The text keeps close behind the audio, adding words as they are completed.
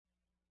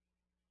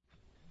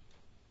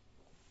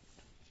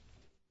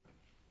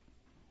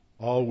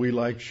All we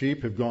like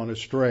sheep have gone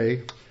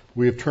astray.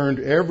 We have turned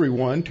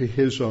everyone to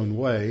his own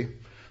way.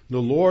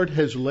 The Lord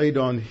has laid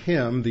on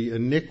him the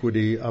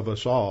iniquity of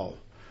us all.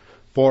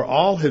 For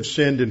all have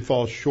sinned and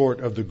fall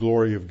short of the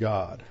glory of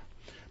God.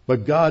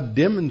 But God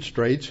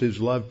demonstrates his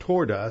love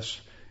toward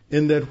us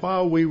in that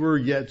while we were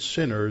yet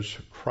sinners,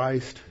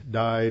 Christ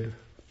died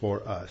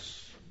for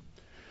us.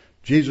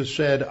 Jesus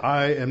said,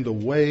 I am the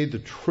way, the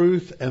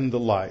truth, and the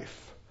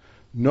life.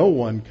 No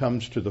one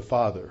comes to the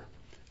Father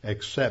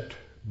except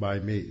by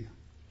me.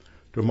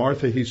 To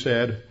Martha he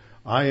said,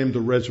 I am the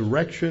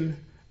resurrection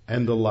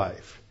and the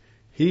life.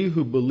 He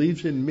who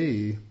believes in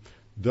me,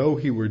 though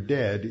he were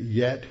dead,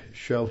 yet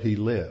shall he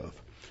live.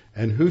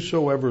 And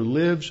whosoever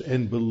lives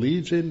and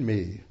believes in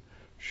me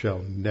shall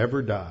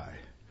never die.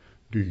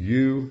 Do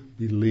you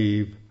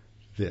believe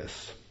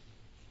this?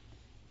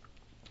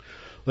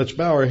 Let's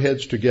bow our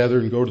heads together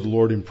and go to the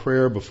Lord in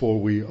prayer before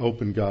we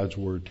open God's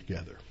Word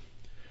together.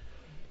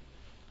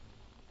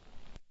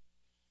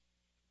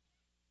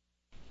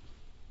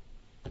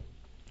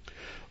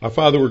 Our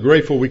Father, we're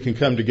grateful we can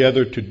come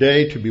together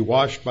today to be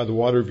washed by the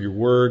water of your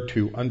Word,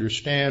 to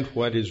understand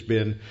what has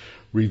been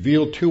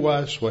revealed to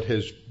us, what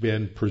has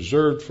been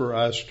preserved for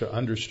us, to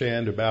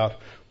understand about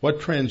what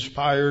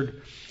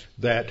transpired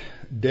that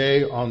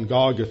day on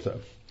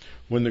Golgotha,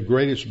 when the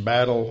greatest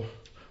battle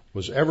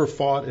was ever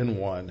fought and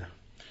won,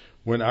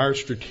 when our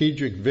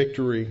strategic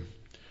victory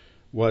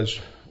was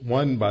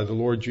won by the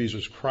Lord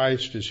Jesus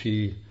Christ as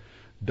he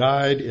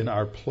died in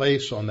our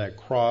place on that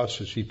cross,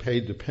 as he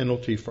paid the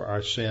penalty for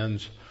our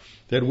sins,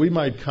 that we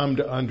might come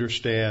to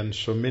understand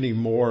so many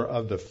more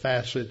of the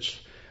facets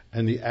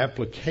and the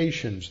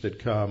applications that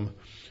come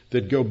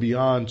that go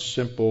beyond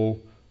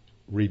simple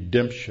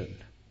redemption.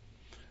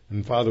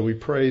 And Father, we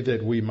pray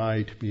that we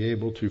might be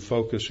able to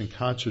focus and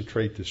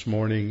concentrate this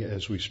morning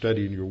as we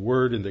study in your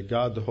word, and that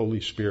God the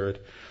Holy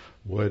Spirit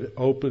would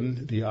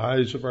open the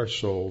eyes of our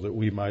soul that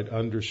we might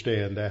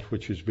understand that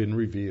which has been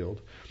revealed.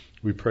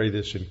 We pray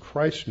this in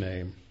Christ's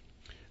name.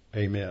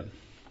 Amen.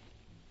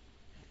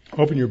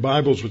 Open your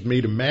Bibles with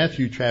me to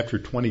Matthew chapter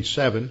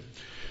 27.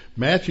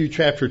 Matthew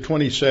chapter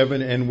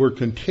 27, and we're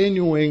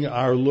continuing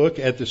our look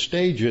at the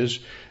stages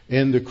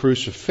in the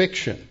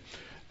crucifixion.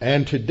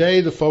 And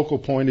today the focal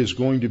point is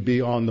going to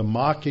be on the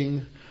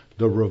mocking,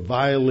 the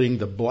reviling,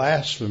 the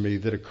blasphemy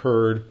that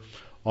occurred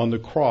on the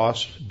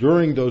cross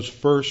during those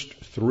first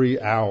 3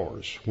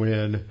 hours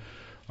when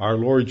our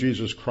Lord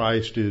Jesus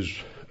Christ is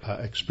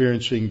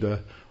experiencing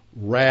the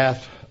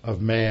wrath of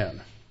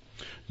man.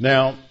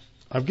 Now,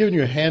 I've given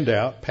you a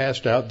handout,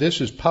 passed out.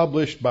 This is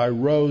published by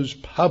Rose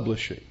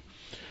Publishing.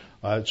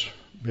 It's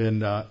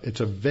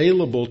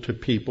available to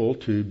people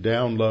to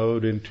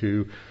download and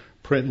to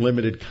print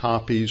limited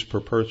copies per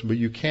person, but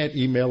you can't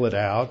email it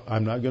out.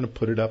 I'm not going to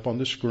put it up on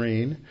the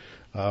screen.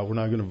 We're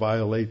not going to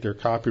violate their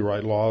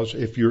copyright laws.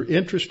 If you're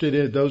interested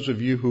in those of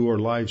you who are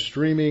live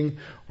streaming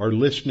or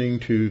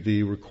listening to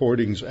the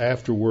recordings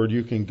afterward,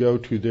 you can go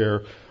to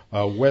their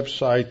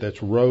website.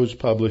 That's Rose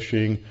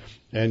Publishing,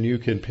 and you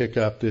can pick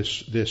up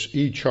this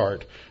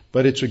e-chart.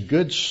 But it's a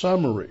good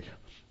summary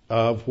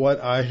of what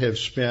I have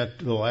spent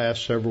the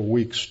last several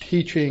weeks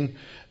teaching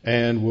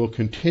and will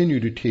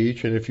continue to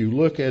teach. And if you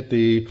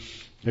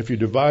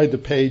divide the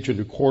page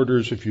into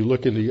quarters, if you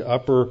look in the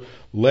upper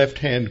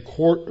left-hand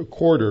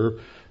quarter,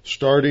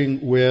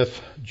 starting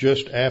with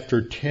just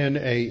after 10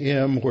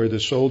 a.m., where the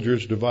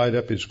soldiers divide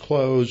up his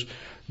clothes,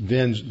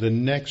 then the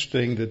next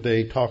thing that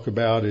they talk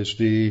about is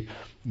the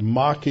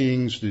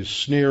mockings, the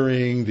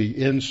sneering,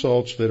 the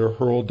insults that are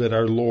hurled at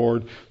our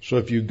Lord. So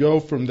if you go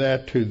from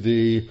that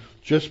to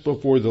just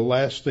before the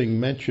last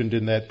thing mentioned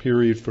in that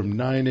period, from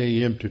 9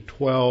 a.m. to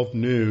 12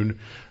 noon,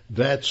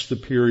 that's the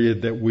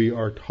period that we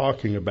are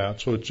talking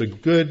about. So it's a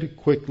good,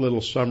 quick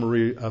little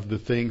summary of the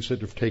things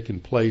that have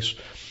taken place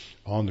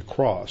on the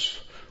cross.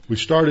 We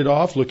started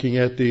off looking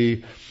at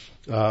the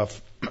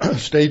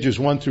stages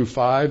 1 through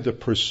 5, the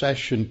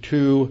procession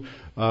to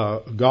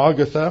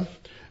Golgotha,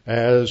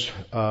 as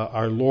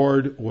our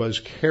Lord was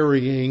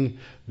carrying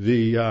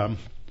the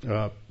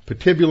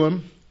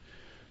patibulum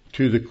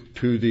to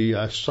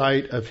the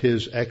site of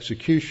his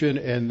execution,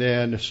 and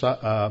then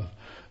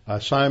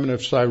Simon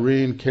of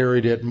Cyrene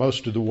carried it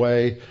most of the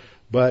way.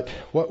 But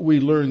what we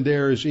learned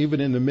there is,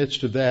 even in the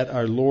midst of that,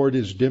 our Lord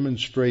is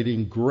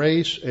demonstrating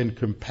grace and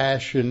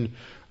compassion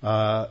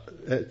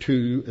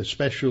to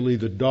especially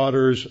the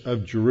daughters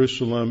of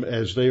Jerusalem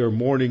as they are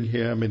mourning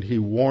him, and he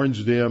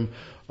warns them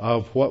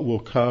of what will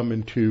come,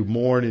 and to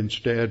mourn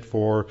instead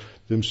for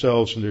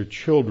themselves and their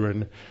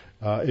children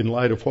in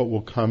light of what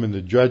will come in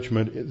the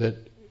judgment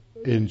that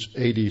in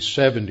AD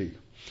 70.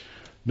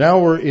 Now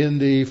we're in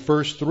the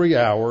first 3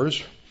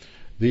 hours,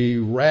 the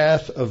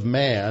wrath of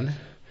man,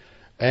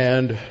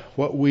 and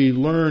what we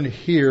learn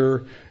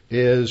here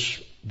is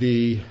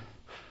the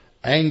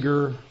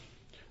anger,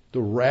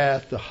 the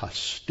wrath, the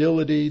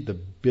hostility, the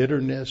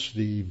bitterness,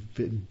 the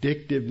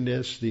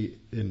vindictiveness, the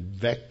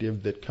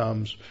invective that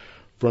comes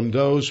from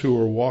those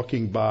who are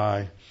walking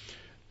by.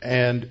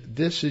 And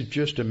this is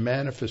just a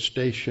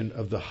manifestation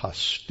of the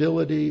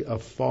hostility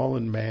of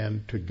fallen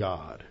man to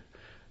God.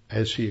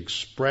 as he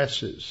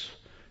expresses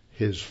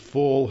his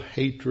full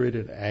hatred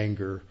and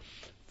anger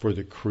for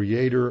the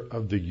creator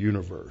of the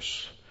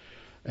universe.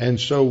 And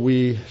so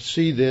we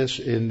see this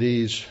in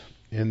these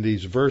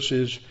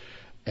verses.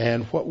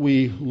 And what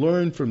we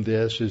learn from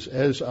this is,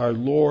 as our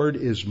Lord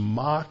is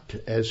mocked,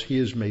 as he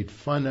is made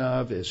fun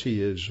of, as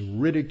he is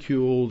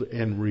ridiculed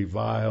and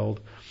reviled,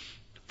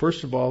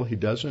 first of all, he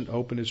doesn't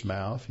open his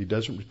mouth. He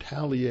doesn't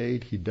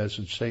retaliate. He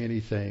doesn't say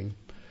anything.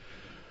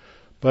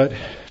 But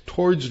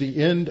towards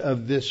the end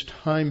of this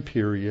time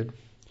period,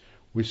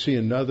 we see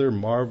another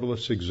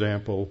marvelous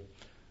example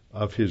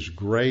of his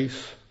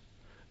grace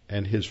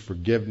and his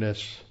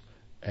forgiveness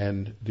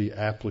and the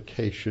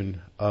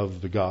application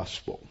of the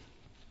gospel.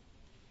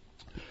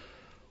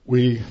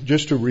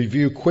 Just to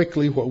review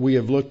quickly what we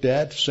have looked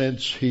at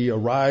since he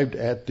arrived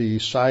at the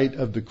site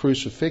of the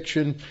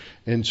crucifixion.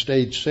 In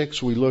stage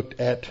 6, we looked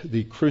at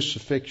the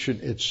crucifixion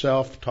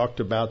itself, talked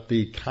about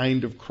the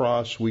kind of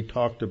cross. We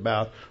talked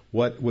about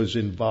what was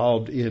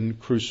involved in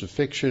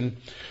crucifixion.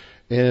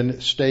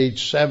 In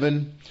stage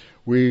 7,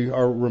 we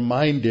are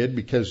reminded,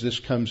 because this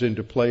comes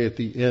into play at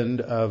the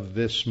end of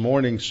this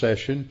morning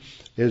session,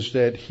 is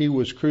that he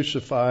was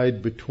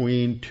crucified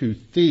between two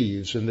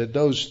thieves, and that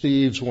those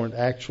thieves weren't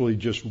actually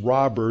just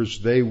robbers.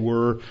 They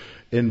were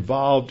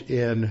involved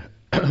in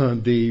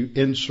the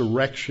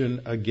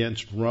insurrection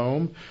against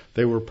Rome.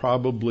 They were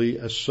probably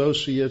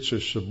associates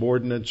or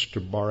subordinates to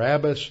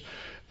Barabbas.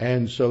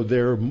 And so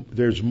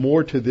there's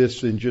more to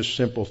this than just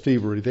simple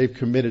thievery. They've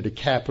committed a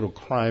capital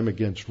crime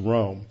against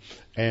Rome,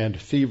 and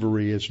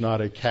thievery is not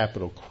a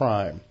capital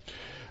crime.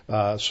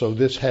 So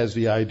this has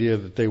the idea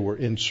that they were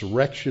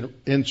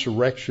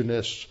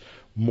insurrectionists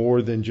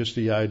more than just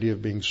the idea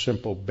of being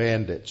simple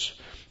bandits.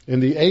 In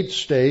the 8th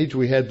stage,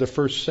 we had the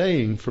first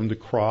saying from the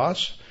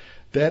cross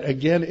that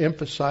again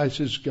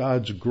emphasizes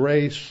God's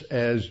grace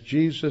as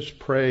Jesus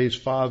prays,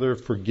 "Father,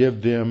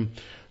 forgive them,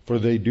 for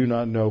they do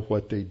not know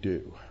what they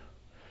do."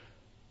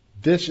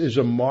 This is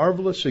a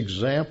marvelous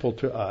example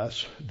to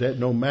us that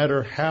no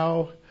matter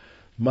how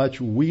much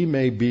we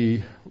may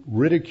be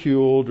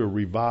ridiculed or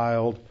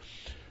reviled,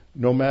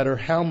 no matter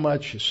how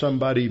much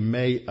somebody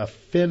may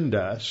offend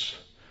us,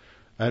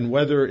 and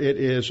whether it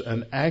is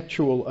an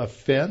actual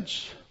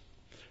offense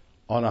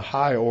on a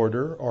high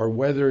order or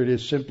whether it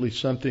is simply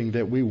something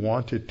that we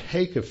want to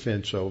take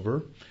offense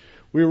over,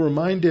 we're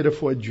reminded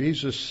of what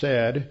Jesus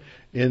said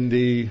in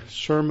the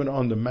Sermon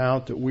on the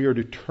Mount, that we are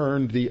to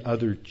turn the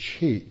other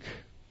cheek.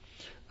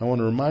 I want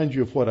to remind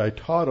you of what I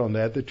taught on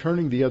that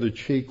turning the other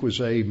cheek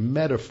was a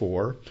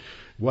metaphor.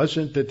 It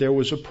wasn't that there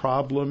was a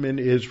problem in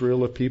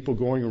Israel of people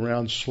going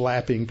around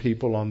slapping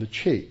people on the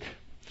cheek.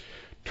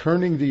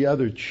 Turning the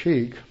other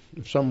cheek,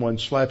 if someone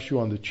slaps you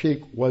on the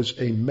cheek, was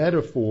a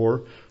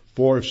metaphor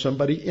for if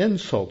somebody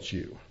insults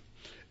you,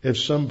 if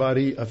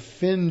somebody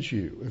offends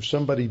you, if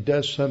somebody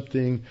does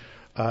something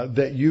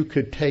that you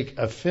could take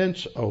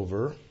offense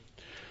over.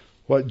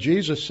 What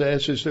Jesus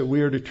says is that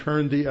we are to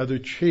turn the other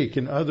cheek.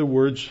 In other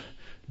words,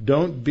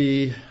 don't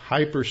be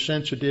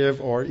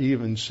hypersensitive or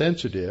even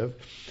sensitive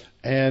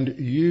and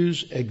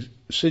use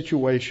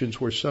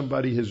situations where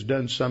somebody has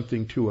done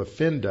something to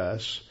offend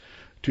us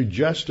to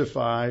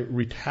justify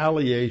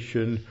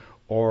retaliation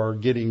or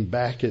getting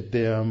back at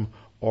them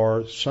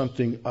or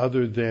something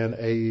other than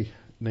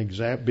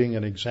being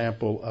an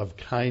example of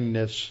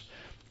kindness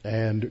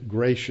and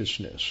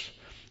graciousness.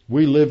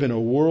 We live in a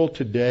world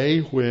today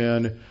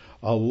when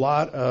a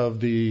lot of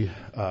the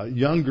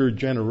younger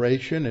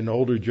generation and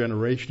older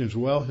generation as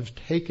well have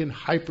taken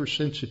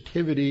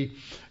hypersensitivity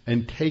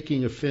and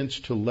taking offense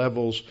to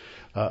levels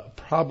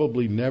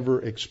probably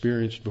never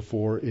experienced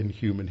before in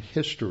human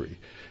history.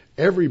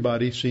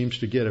 Everybody seems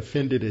to get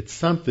offended at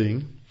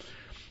something,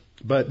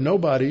 but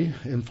nobody,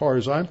 as far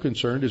as I'm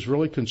concerned, is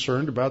really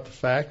concerned about the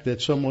fact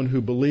that someone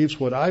who believes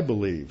what I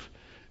believe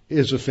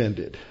is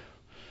offended.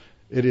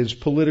 It is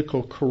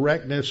political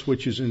correctness,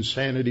 which is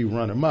insanity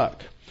run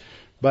amok.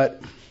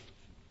 But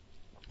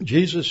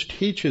Jesus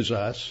teaches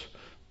us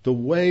the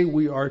way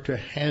we are to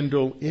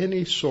handle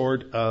any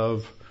sort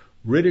of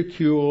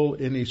ridicule,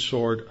 any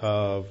sort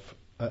of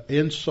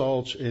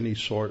insults, any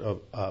sort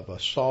of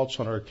assaults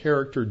on our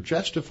character,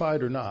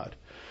 justified or not,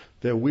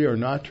 that we are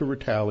not to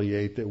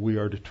retaliate, that we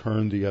are to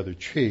turn the other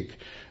cheek.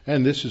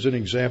 And this is an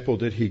example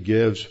that he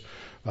gives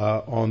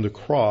on the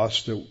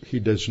cross, that he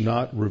does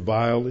not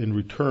revile in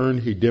return.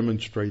 He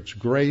demonstrates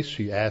grace.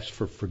 He asks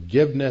for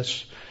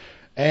forgiveness.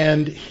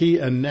 And he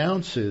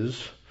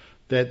announces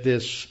that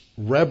this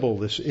rebel,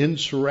 this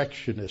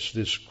insurrectionist,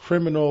 this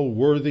criminal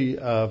worthy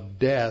of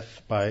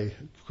death by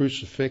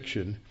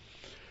crucifixion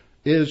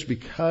is,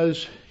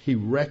 because he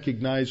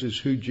recognizes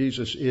who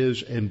Jesus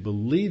is and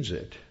believes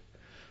it,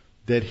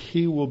 that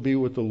he will be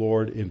with the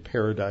Lord in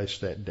paradise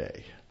that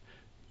day.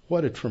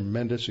 What a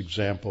tremendous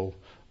example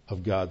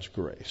of God's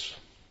grace.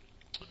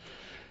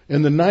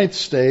 In the 9th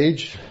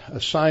stage,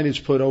 a sign is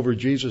put over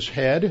Jesus'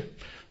 head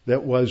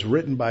that was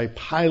written by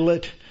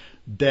Pilate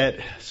that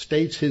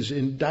states his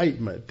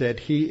indictment, that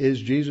he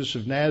is Jesus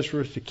of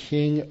Nazareth, the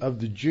King of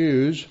the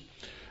Jews.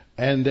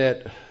 and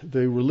that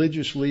the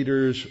religious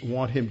leaders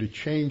want him to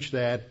change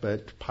that,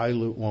 but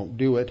Pilate won't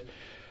do it.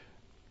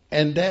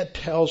 And that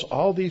tells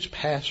all these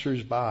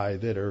passers-by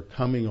that are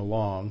coming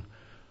along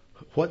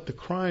what the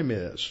crime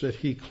is, that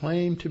he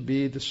claimed to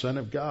be the Son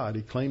of God.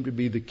 He claimed to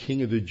be the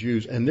King of the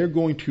Jews, and they're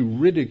going to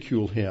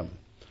ridicule him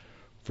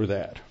for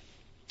that.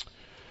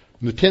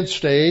 In the 10th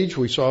stage,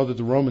 we saw that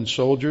the Roman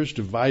soldiers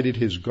divided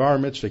his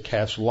garments. They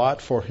cast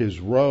lot for his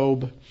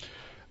robe.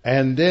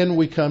 And then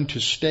we come to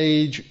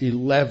stage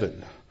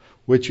 11,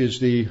 which is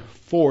the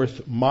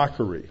fourth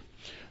mockery.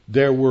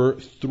 There were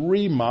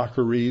 3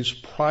 mockeries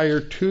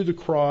prior to the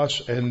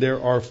cross, and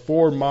there are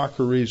 4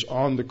 mockeries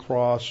on the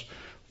cross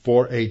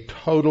for a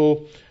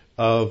total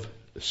of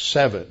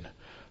 7.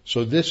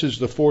 So this is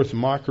the fourth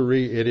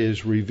mockery. It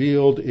is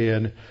revealed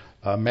in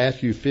Mark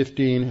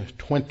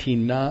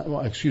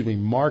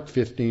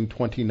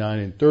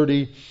 15:29 and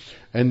 30.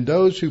 And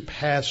those who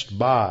passed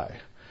by,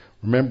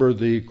 remember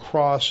the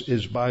cross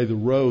is by the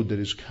road that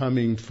is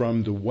coming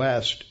from the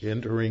west,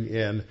 entering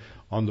in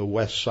on the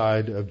west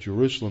side of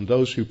Jerusalem.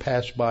 Those who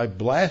passed by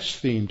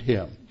blasphemed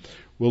him.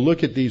 We'll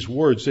look at these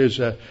words.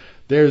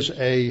 There's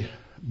a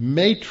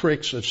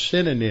matrix of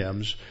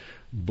synonyms: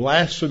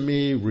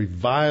 blasphemy,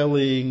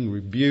 reviling,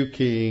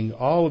 rebuking,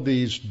 all of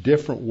these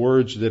different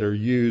words that are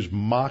used,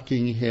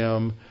 mocking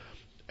him.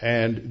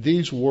 And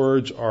these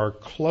words are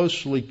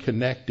closely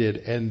connected,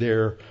 and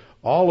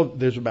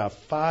there's about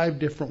 5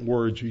 different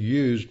words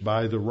used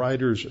by the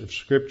writers of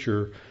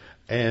Scripture,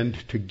 and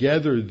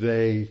together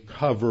they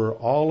cover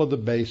all of the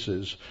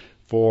bases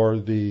for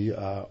the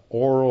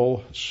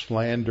oral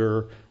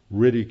slander,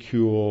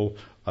 ridicule,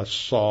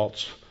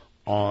 assaults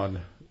on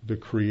the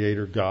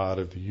Creator God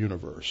of the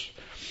universe.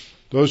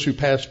 Those who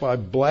passed by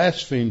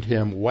blasphemed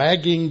him,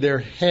 wagging their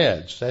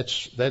heads.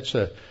 That's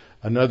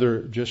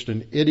another, just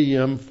an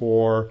idiom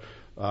for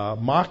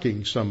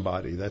mocking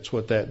somebody. That's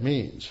what that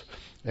means.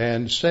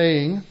 And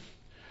saying,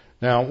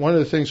 now one of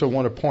the things I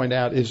want to point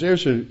out is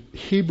there's a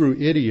Hebrew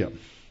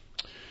idiom.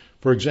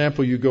 For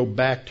example, you go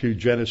back to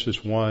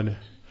Genesis 1,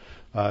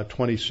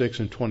 26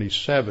 and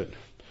 27.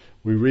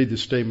 We read the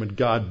statement,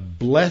 God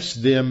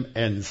blessed them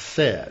and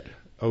said.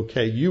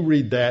 Okay, you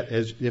read that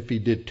as if he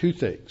did 2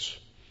 things.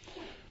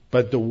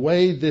 But the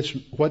way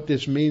what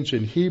this means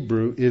in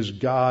Hebrew is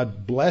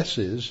God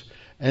blesses,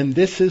 and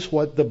this is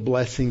what the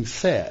blessing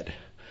said.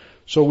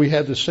 So we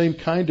have the same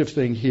kind of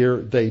thing here.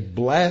 They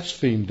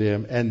blasphemed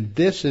them, and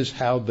this is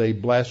how they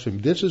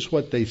blasphemed. This is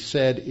what they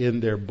said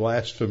in their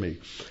blasphemy.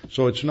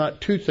 So it's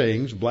not 2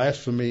 things,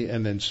 blasphemy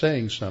and then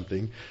saying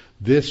something.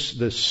 The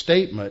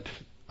statement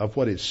of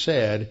what is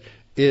said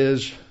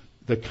is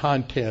the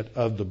content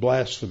of the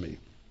blasphemy.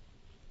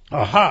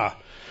 Aha!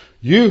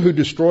 You who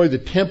destroy the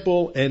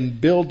temple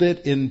and build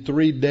it in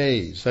 3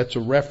 days. That's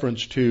a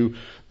reference to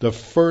the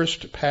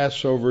first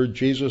Passover.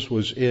 Jesus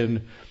was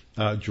in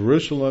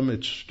Jerusalem.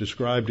 It's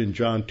described in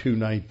John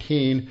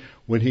 2:19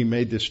 when he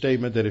made this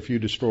statement that if you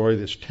destroy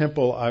this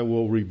temple, I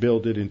will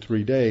rebuild it in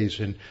 3 days.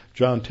 And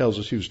John tells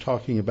us he was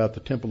talking about the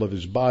temple of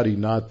his body,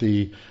 not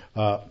the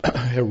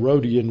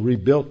Herodian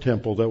rebuilt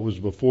temple that was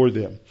before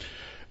them.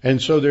 And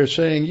so they're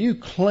saying, you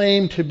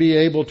claim to be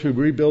able to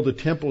rebuild a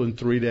temple in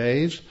 3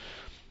 days.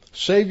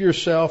 Save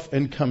yourself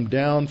and come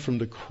down from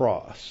the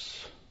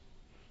cross.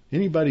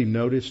 Anybody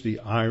notice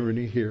the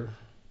irony here?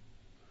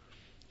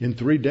 In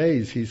 3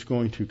 days, he's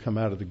going to come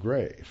out of the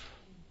grave.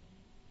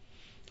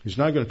 He's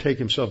not going to take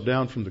himself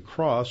down from the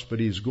cross,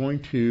 but he's going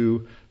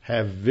to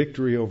have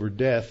victory over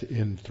death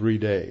in 3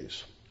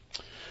 days.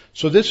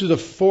 So this is the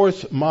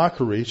fourth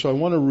mockery. So I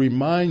want to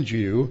remind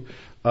you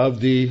of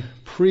the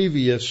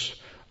previous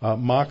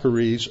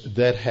mockeries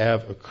that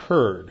have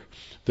occurred.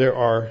 There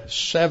are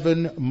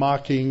 7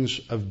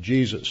 mockings of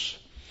Jesus.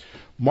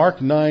 Mark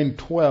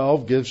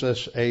 9:12 gives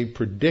us a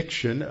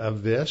prediction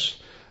of this.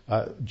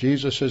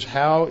 Jesus says,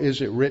 how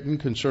is it written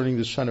concerning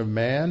the Son of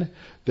Man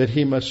that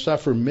he must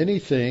suffer many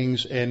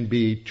things and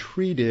be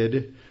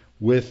treated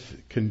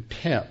with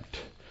contempt?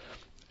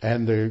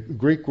 And the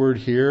Greek word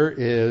here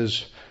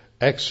is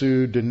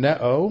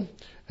exoudeneo,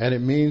 and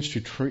it means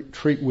to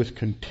treat with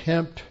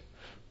contempt,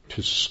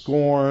 to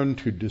scorn,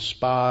 to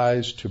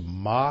despise, to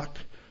mock,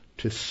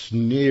 to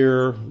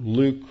sneer.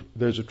 Luke,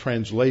 there's a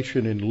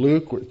translation in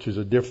Luke, which is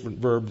a different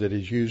verb that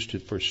is used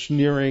for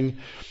sneering,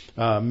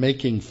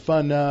 making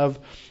fun of,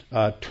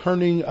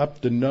 turning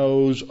up the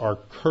nose, or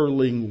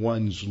curling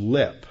one's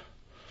lip.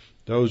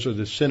 Those are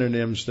the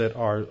synonyms that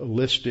are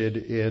listed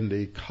in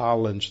the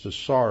Collins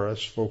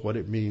Thesaurus for what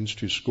it means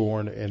to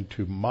scorn and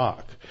to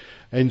mock.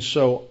 And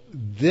so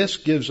this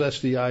gives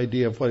us the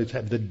idea of what it's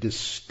the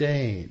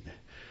disdain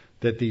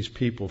that these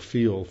people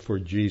feel for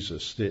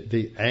Jesus,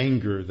 the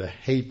anger, the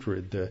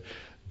hatred,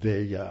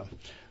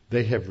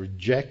 they have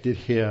rejected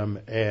him,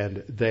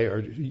 and they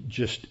are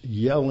just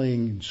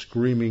yelling and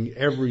screaming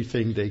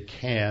everything they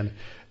can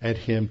at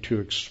him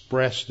to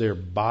express their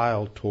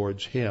bile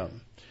towards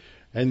him.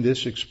 And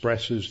this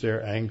expresses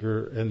their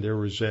anger and their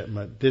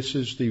resentment. This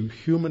is the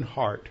human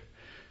heart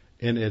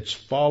in its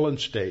fallen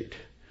state,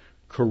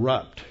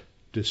 corrupt,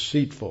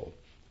 deceitful,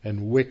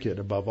 and wicked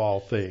above all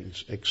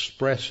things,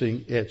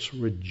 expressing its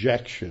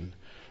rejection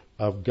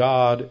of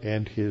God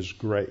and His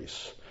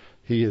grace.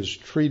 He is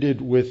treated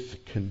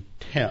with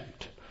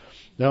contempt.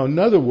 Now,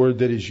 another word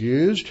that is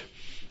used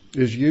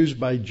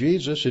by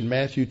Jesus in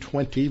Matthew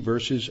 20,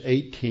 verses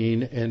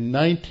 18 and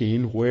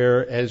 19,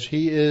 where as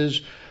He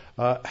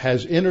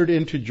has entered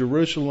into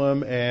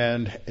Jerusalem,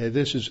 and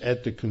this is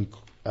at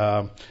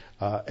the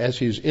as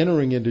He's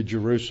entering into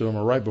Jerusalem,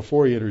 or right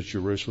before He enters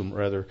Jerusalem,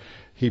 rather,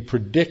 He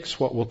predicts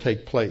what will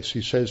take place.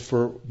 He says,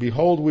 "For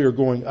behold, we are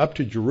going up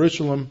to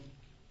Jerusalem,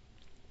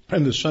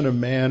 and the Son of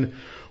Man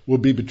will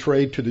be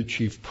betrayed to the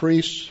chief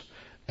priests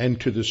and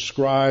to the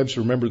scribes."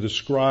 Remember, the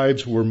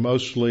scribes were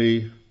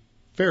mostly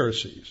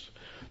Pharisees.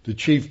 The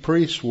chief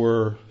priests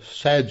were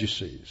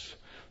Sadducees.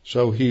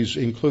 So He's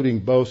including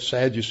both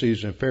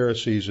Sadducees and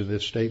Pharisees in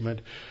this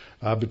statement.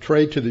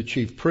 Betrayed to the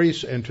chief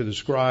priests and to the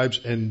scribes,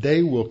 and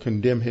they will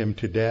condemn Him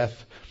to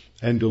death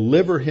and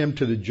deliver Him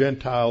to the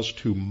Gentiles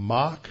to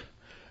mock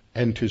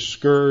and to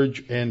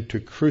scourge and to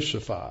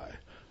crucify.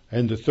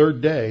 And the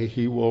third day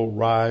He will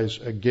rise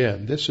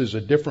again. This is a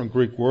different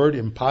Greek word.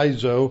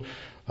 Empaizo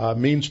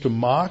means to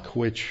mock,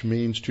 which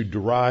means to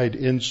deride,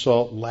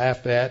 insult,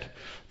 laugh at,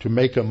 to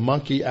make a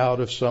monkey out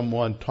of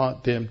someone,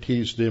 taunt them,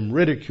 tease them,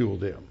 ridicule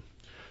them.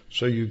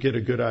 So you get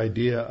a good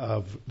idea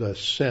of the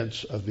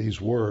sense of these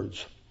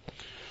words.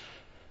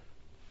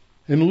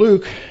 In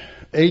Luke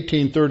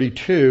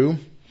 18:32,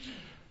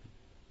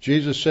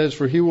 Jesus says,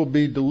 "For He will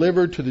be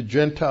delivered to the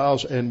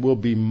Gentiles and will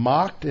be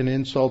mocked and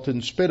insulted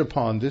and spit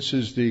upon." This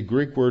is the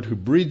Greek word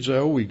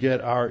hubrizo. We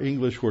get our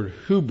English word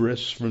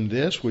hubris from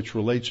this, which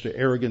relates to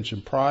arrogance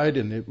and pride,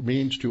 and it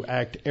means to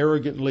act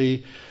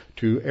arrogantly,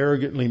 to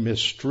arrogantly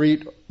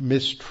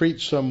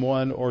mistreat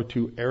someone, or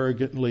to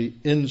arrogantly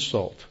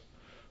insult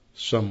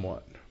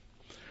someone.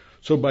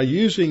 So by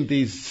using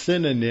these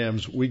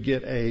synonyms, we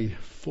get a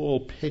full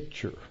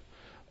picture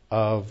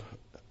of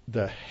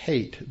the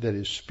hate that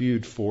is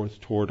spewed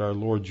forth toward our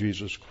Lord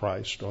Jesus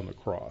Christ on the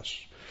cross.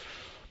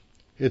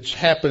 It's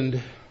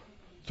happened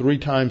 3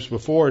 times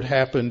before. It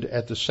happened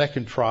at the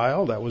second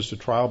trial. That was the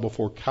trial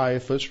before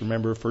Caiaphas.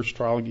 Remember, first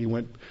trial He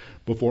went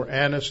before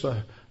Annas, the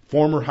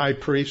former high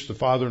priest, the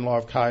father-in-law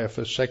of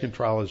Caiaphas. Second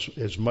trial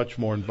is much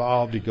more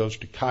involved. He goes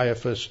to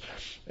Caiaphas.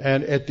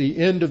 And at the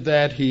end of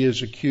that, he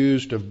is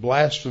accused of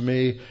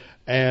blasphemy.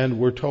 And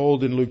we're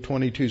told in Luke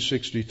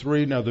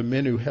 22:63, "Now the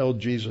men who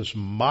held Jesus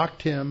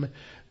mocked Him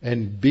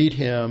and beat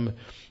Him,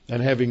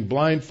 and having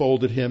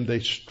blindfolded Him, they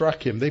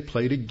struck Him." They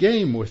played a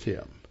game with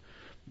Him.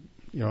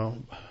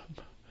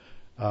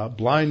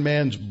 Blind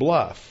man's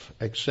bluff,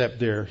 except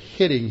they're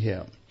hitting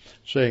Him,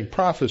 saying,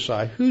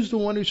 "Prophesy, who's the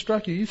one who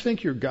struck you? You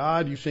think you're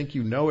God? You think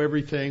you know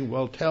everything?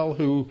 Well, tell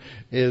who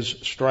is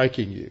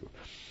striking you."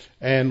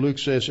 And Luke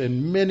says,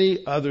 "And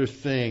many other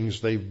things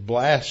they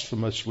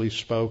blasphemously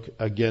spoke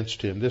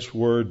against Him." This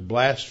word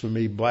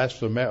blasphemy,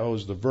 blasphemeo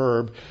is the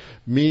verb,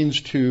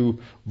 means to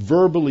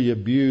verbally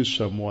abuse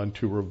someone,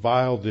 to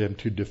revile them,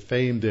 to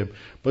defame them.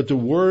 But the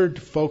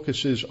word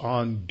focuses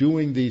on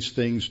doing these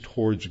things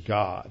towards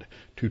God,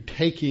 to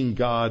taking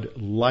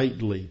God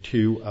lightly,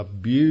 to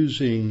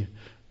abusing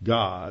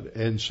God.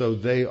 And so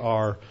they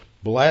are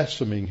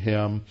blaspheming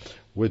Him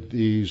with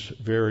these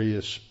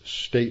various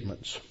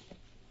statements.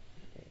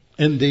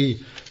 In the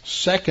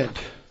second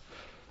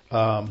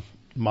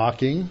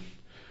mocking,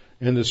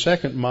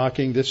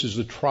 this is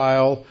the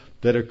trial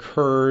that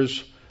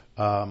occurs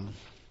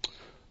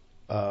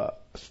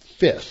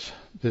fifth.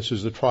 This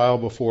is the trial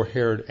before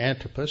Herod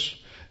Antipas,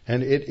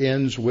 and it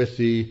ends with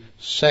the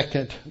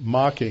second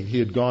mocking. He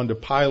had gone to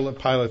Pilate.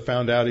 Pilate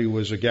found out he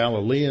was a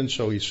Galilean,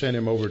 so he sent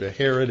him over to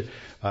Herod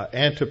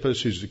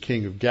Antipas, who's the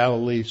king of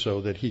Galilee,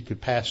 so that he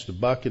could pass the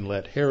buck and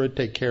let Herod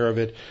take care of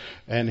it.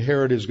 And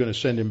Herod is going to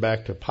send him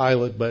back to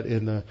Pilate. But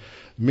in the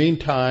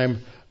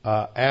meantime,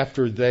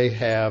 after they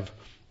have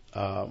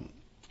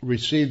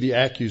received the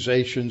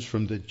accusations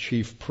from the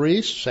chief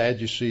priests,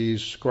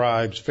 Sadducees,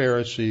 scribes,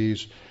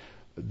 Pharisees,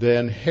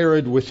 then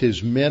Herod with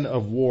his men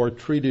of war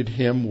treated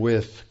him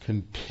with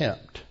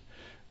contempt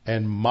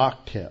and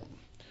mocked him.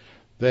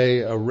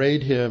 They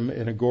arrayed him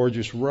in a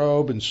gorgeous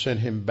robe and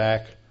sent him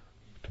back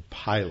to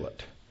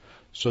Pilate.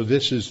 So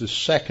this is the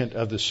second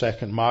of the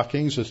second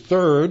mockings. The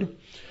third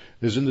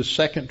is in the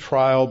second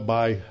trial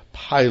by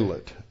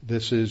Pilate.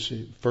 This is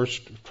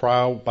first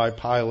trial by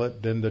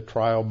Pilate, then the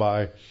trial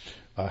by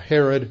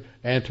Herod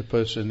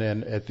Antipas, and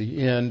then at the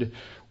end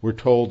we're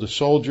told the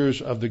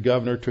soldiers of the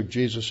governor took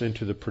Jesus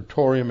into the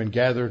praetorium and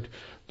gathered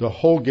the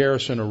whole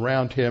garrison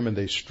around him, and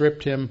they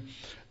stripped him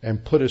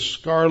and put a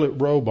scarlet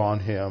robe on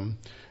him,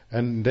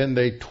 and then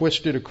they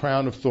twisted a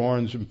crown of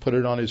thorns and put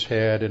it on his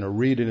head and a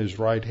reed in his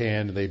right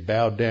hand, and they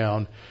bowed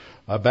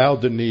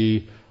the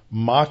knee,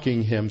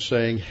 mocking him,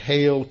 saying,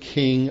 "Hail,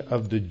 King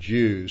of the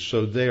Jews."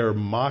 So they are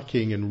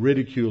mocking and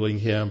ridiculing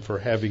him for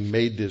having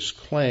made this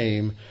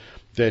claim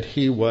that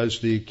he was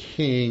the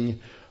King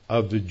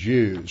of the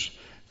Jews.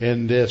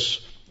 In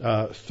this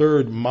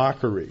third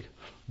mockery,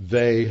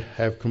 they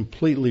have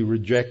completely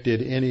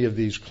rejected any of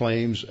these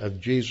claims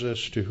of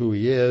Jesus to who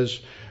He is,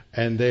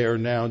 and they are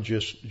now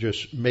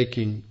just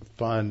making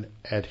fun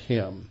at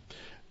him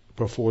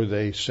before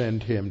they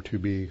send him to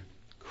be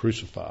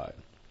crucified.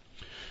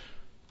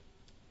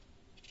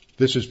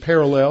 This is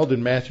paralleled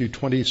in Matthew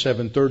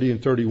 27:30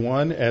 and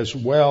 31, as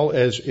well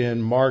as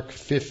in Mark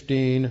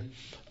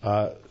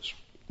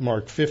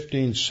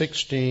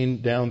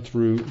 15:16 down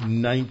through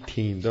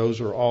 19.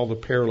 Those are all the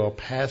parallel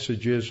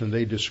passages, and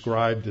they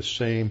describe the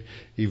same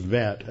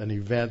event, an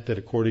event that,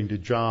 according to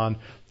John,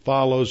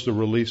 follows the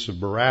release of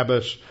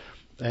Barabbas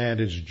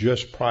and is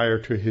just prior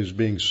to his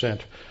being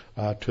sent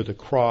to the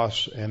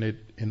cross. And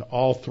in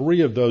all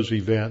three of those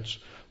events,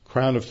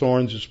 crown of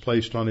thorns is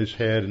placed on his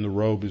head and the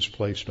robe is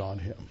placed on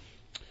him.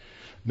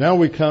 Now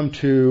we come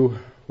to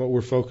what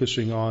we're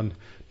focusing on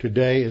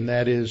today, and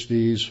that is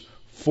these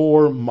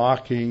 4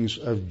 mockings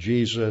of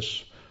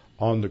Jesus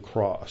on the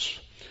cross.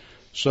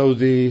 So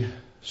the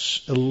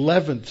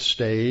 11th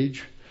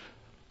stage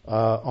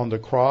on the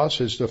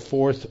cross is the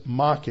 4th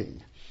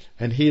mocking,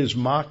 and he is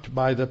mocked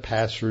by the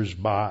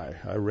passers-by.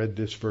 I read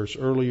this verse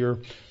earlier.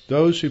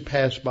 Those who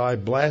passed by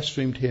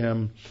blasphemed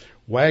him,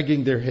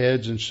 wagging their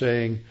heads and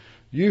saying,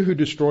 "You who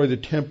destroy the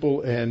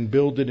temple and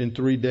build it in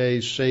 3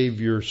 days, save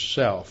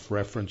yourself."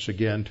 Reference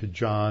again to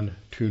John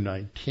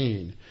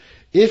 2:19.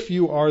 If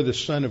you are the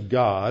Son of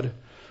God,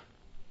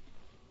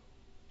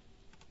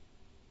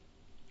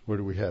 where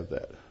do we have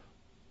that?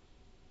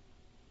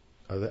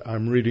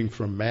 I'm reading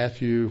from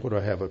Matthew. What do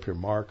I have up here?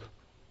 Mark?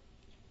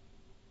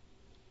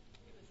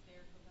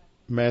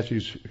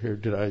 Matthew's here.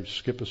 Did I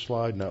skip a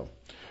slide? No.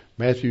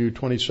 Matthew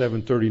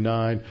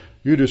 27:39.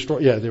 You destroy.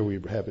 Yeah, there we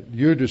have it.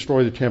 You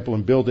destroy the temple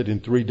and build it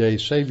in 3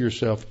 days. Save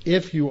yourself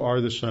if you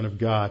are the Son of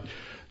God.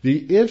 The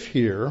if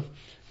here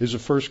is a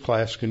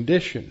first-class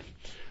condition.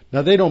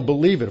 Now they don't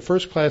believe it. A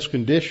first-class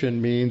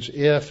condition means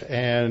if,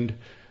 and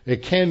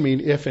it can mean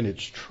if and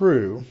it's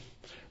true,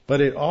 but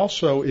it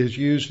also is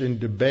used in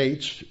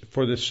debates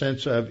for the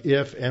sense of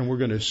if, and we're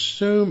going to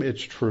assume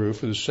it's true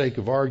for the sake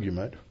of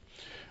argument.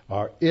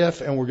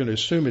 If, and we're going to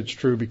assume it's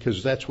true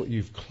because that's what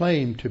you've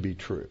claimed to be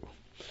true.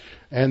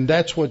 And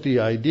that's what the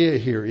idea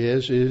here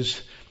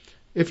is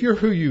if you're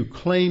who you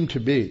claim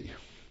to be,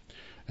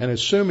 and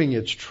assuming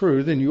it's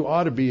true, then you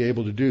ought to be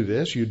able to do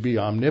this. You'd be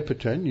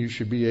omnipotent. You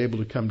should be able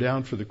to come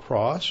down for the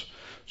cross.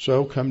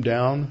 So come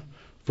down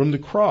from the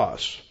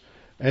cross.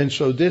 And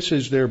so this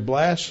is their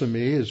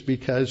blasphemy, is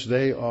because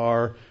they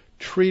are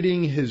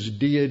treating his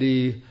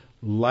deity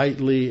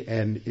lightly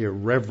and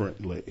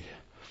irreverently.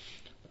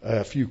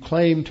 If you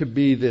claim to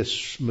be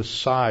this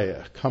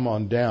Messiah, come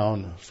on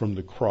down from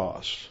the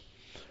cross.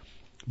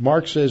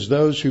 Mark says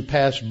those who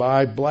passed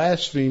by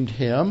blasphemed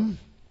him,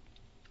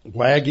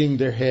 wagging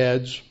their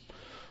heads.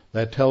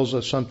 That tells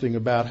us something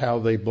about how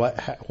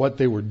what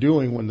they were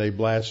doing when they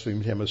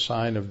blasphemed him, a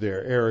sign of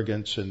their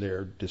arrogance and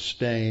their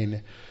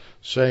disdain,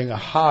 saying,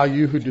 "Aha,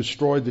 you who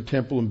destroyed the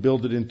temple and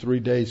built it in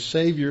 3 days,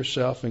 save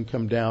yourself and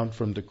come down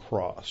from the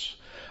cross."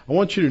 I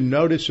want you to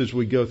notice as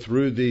we go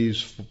through these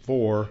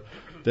 4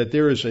 that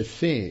there is a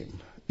theme.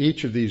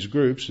 Each of these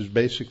groups is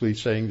basically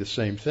saying the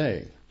same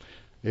thing.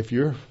 If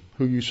you're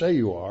who you say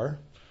you are,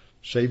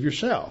 save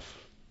yourself.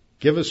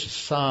 Give us a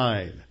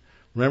sign.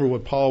 Remember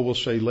what Paul will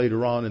say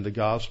later on in the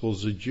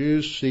Gospels, the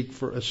Jews seek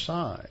for a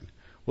sign.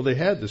 Well, they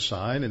had the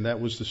sign, and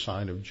that was the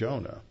sign of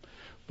Jonah.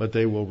 But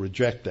they will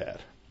reject that.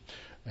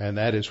 And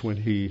that is when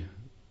he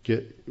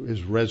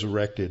is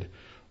resurrected,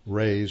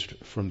 raised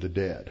from the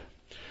dead.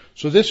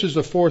 So this is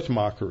the 4th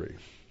mockery.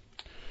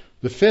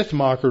 The 5th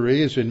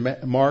mockery is in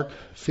Mark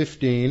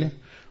 15,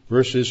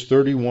 verses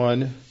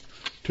 31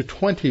 to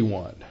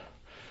 21.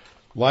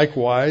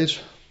 Likewise,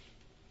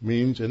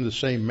 means in the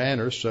same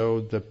manner, so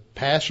the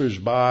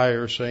passers-by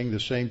are saying the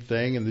same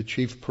thing, and the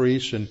chief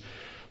priests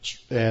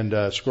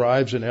and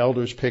scribes and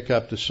elders pick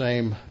up the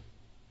same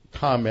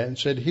comment and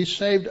said, "He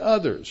saved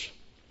others.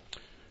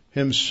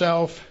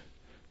 Himself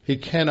he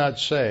cannot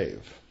save."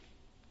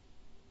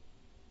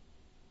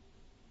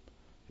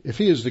 If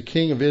he is the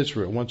king of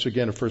Israel, once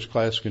again a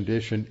first-class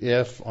condition,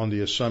 if on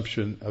the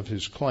assumption of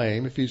his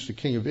claim, if he's the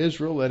king of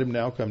Israel, let him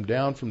now come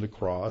down from the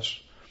cross,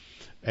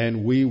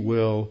 and we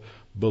will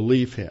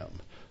believe him.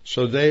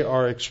 So they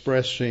are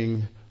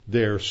expressing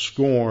their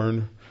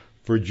scorn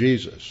for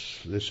Jesus.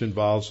 This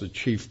involves the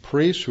chief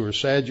priests, who are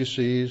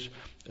Sadducees,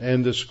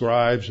 and the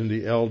scribes and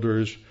the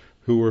elders,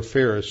 who are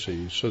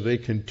Pharisees. So they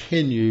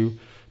continue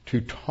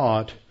to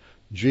taunt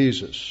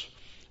Jesus.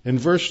 In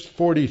verse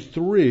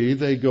 43,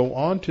 they go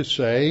on to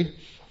say,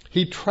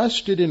 "He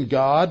trusted in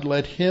God,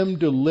 let him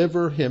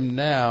deliver him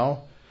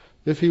now,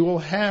 if he will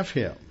have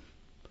him."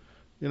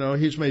 You know,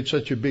 he's made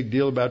such a big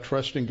deal about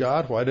trusting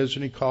God. Why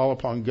doesn't he call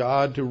upon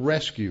God to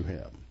rescue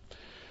him?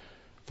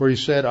 For he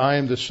said, "I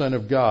am the Son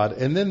of God."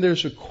 And then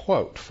there's a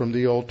quote from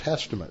the Old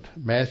Testament.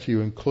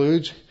 Matthew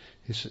includes,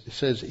 he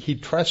says, he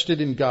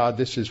trusted in God.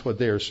 This is what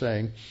they are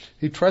saying.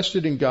 He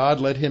trusted in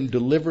God, let him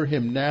deliver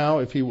him now,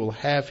 if he will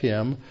have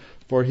him.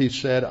 For he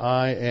said,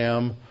 "I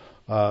am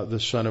the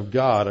Son of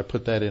God." I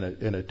put that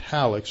in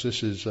italics.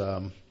 This is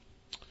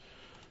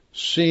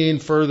seen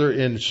further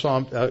in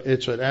Psalm.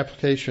 It's an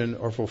application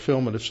or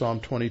fulfillment of Psalm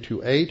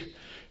 22:8.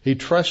 He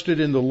trusted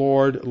in the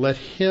Lord. Let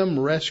him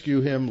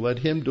rescue him. Let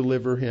him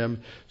deliver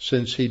him,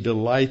 since he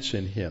delights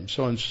in him.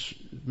 So in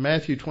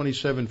Matthew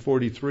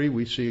 27:43,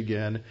 we see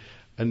again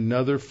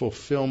another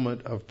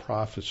fulfillment of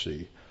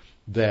prophecy,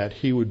 that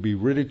he would be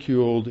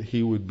ridiculed,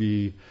 he would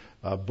be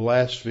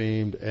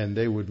blasphemed, and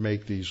they would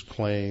make these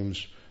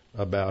claims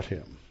about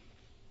him.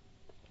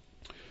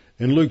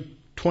 In Luke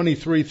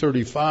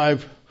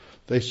 23:35,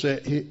 they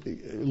say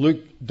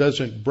Luke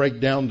doesn't break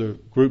down the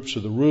groups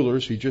of the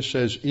rulers. He just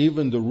says,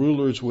 even the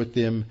rulers with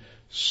them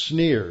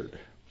sneered.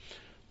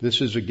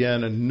 This is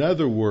again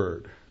another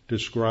word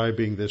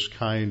describing this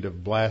kind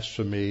of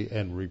blasphemy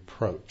and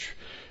reproach.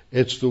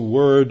 It's the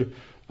word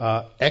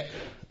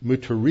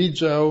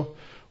ekmuterizo,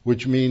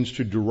 which means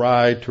to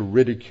deride, to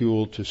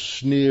ridicule, to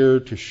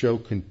sneer, to show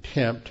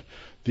contempt.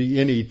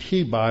 The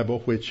NET Bible,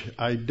 which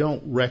I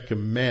don't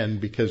recommend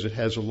because it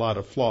has a lot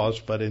of flaws,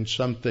 but in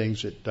some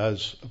things it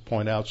does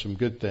point out some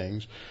good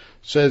things,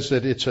 says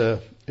that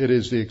it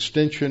is the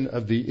extension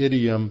of the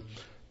idiom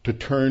to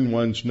turn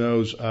one's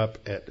nose up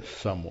at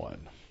someone.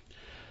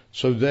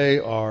 So they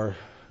are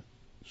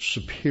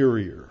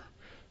superior.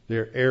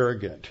 They're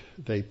arrogant.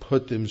 They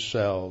put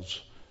themselves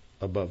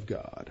above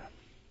God.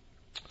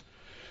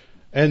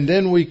 And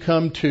then we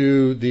come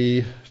to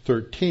the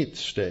 13th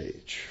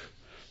stage.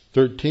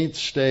 13th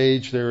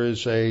stage, there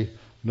is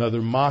another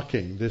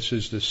mocking. This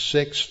is the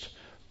 6th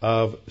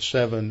of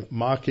 7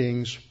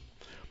 mockings.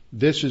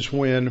 This is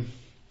when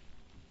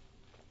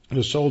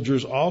the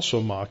soldiers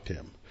also mocked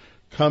him,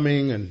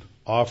 coming and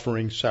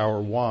offering sour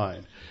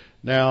wine.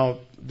 Now,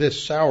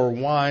 this sour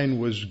wine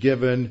was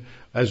given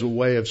as a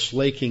way of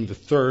slaking the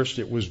thirst.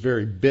 It was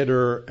very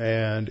bitter,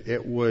 and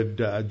it would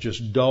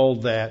just dull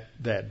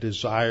that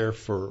desire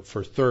for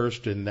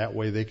thirst, and that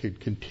way they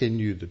could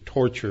continue the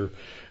torture.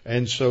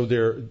 And so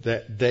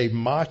they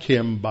mock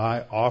him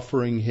by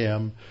offering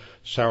him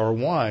sour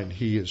wine.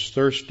 He is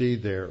thirsty.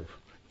 They're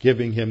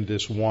giving him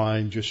this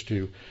wine just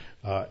to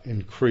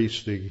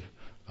increase the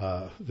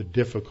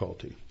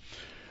difficulty.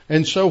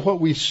 And so what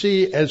we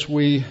see as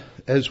we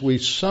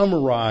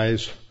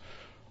summarize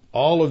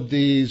all of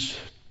these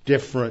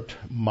different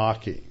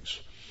mockings,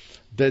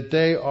 that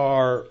they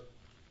are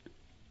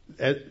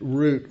at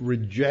root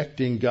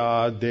rejecting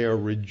God. They are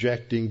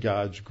rejecting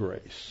God's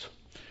grace.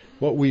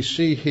 What we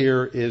see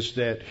here is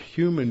that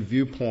human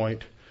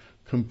viewpoint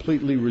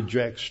completely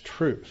rejects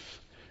truth.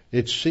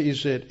 It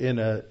sees it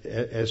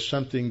as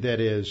something that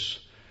is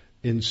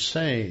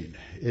insane.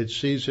 It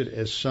sees it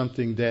as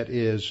something that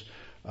is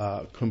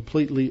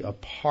completely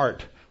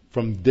apart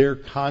from their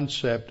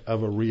concept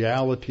of a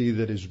reality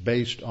that is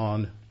based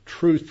on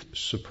truth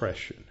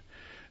suppression.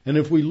 And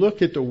if we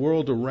look at the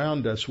world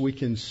around us, we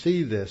can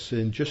see this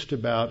in just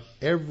about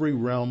every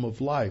realm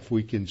of life.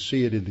 We can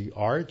see it in the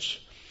arts.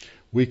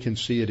 We can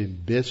see it in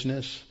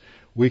business.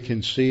 We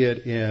can see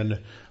it in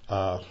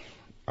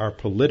our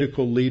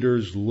political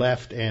leaders,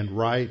 left and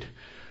right.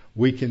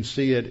 We can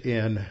see it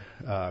in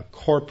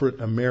corporate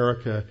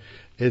America,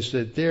 is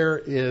that there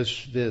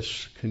is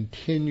this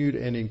continued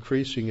and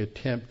increasing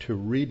attempt to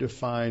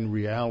redefine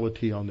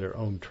reality on their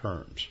own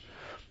terms.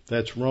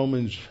 That's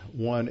Romans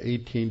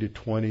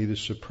 1:18-20, the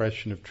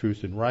suppression of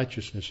truth and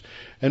righteousness.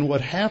 And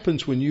what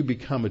happens when you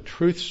become a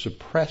truth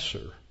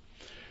suppressor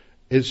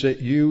is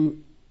that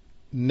you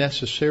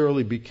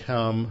necessarily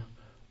become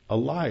a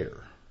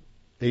liar,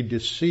 a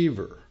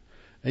deceiver,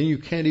 and you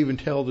can't even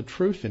tell the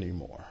truth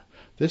anymore.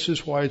 This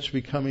is why it's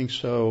becoming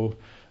so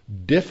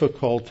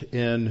difficult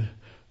in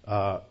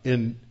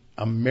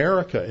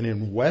America and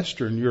in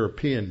Western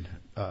European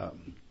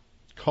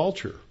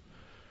culture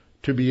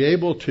to be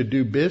able to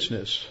do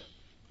business,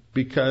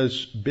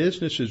 because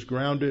business is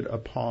grounded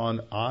upon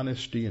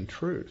honesty and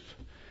truth.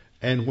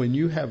 And when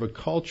you have a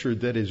culture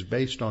that is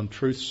based on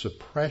truth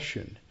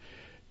suppression,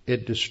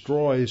 it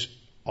destroys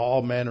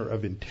all manner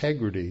of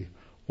integrity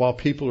while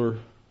people are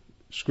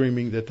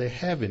screaming that they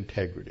have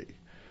integrity.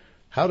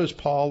 How does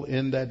Paul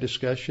end that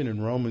discussion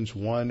in Romans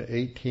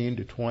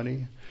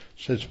 1:18-20? It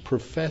says,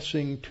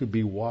 professing to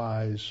be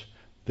wise,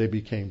 they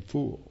became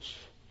fools.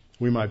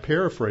 We might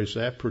paraphrase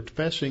that,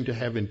 professing to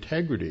have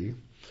integrity,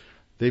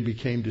 they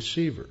became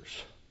deceivers.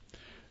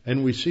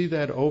 And we see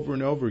that over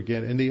and over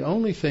again. And the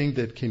only thing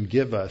that can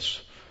give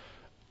us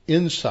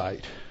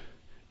insight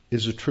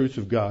is the truth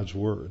of God's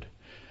Word.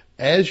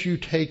 As you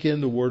take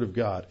in the Word of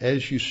God,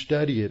 as you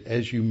study it,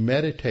 as you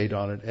meditate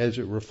on it, as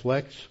it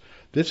reflects,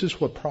 this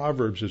is what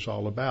Proverbs is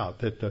all about.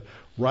 That the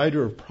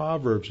writer of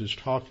Proverbs is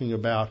talking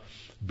about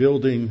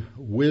building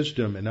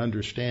wisdom and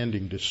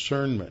understanding,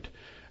 discernment.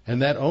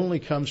 And that only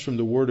comes from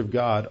the Word of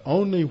God.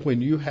 Only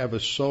when you have a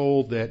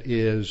soul that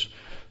is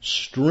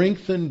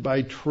strengthened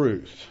by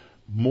truth,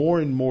 more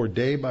and more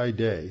day by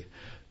day,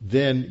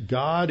 then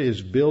God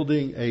is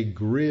building a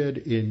grid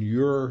in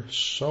your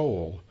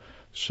soul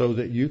so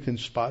that you can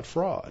spot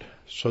fraud,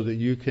 so that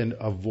you can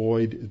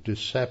avoid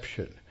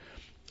deception.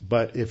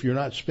 But if you're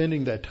not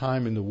spending that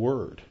time in the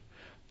Word,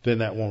 then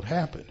that won't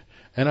happen.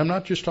 And I'm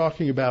not just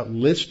talking about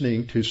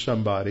listening to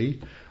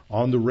somebody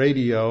on the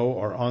radio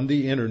or on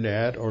the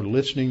internet or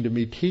listening to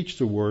me teach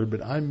the Word,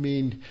 but I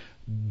mean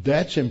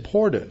That's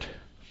important.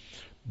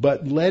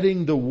 But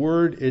letting the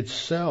word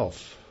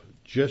itself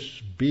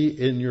just be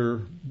in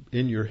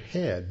your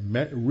head,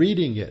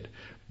 reading it,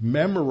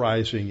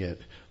 memorizing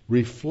it,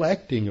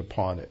 reflecting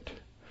upon it.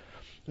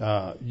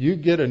 You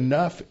get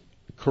enough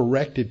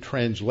corrected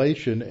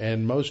translation,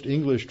 and most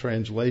English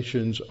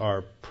translations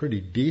are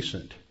pretty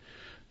decent,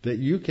 that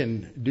you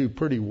can do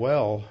pretty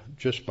well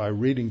just by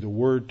reading the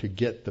Word to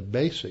get the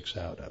basics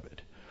out of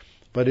it.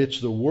 But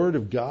it's the Word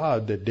of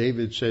God that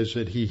David says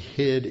that he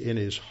hid in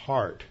his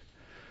heart,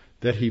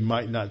 that he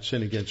might not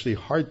sin against. The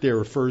heart there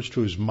refers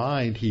to his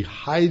mind. He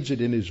hides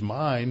it in his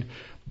mind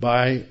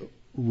by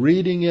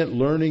reading it,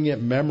 learning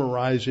it,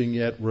 memorizing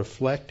it,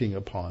 reflecting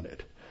upon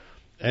it.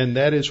 And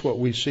that is what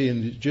we see,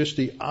 and just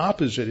the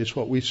opposite is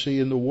what we see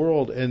in the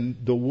world. And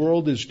the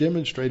world is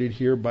demonstrated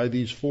here by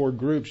these four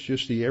groups: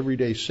 just the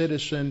everyday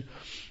citizen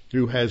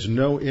who has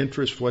no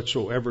interest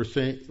whatsoever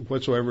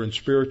in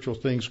spiritual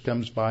things,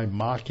 comes by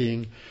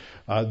mocking.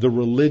 The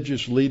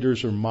religious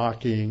leaders are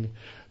mocking.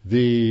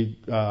 The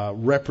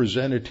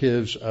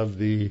representatives of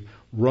the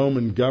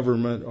Roman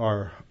government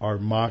are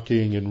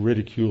mocking and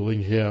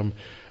ridiculing him.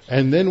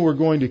 And then we're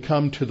going to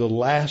come to the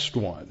last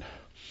one.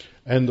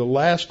 And the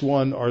last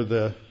one are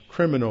the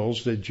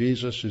criminals that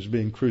Jesus is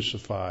being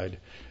crucified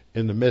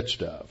in the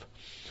midst of.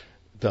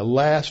 The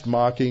last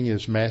mocking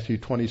is Matthew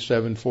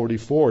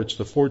 27:44. It's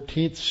the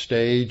 14th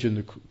stage in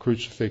the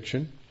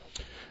crucifixion.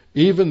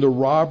 Even the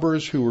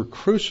robbers who were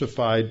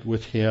crucified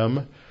with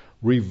him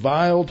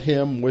reviled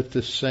him with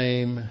the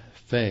same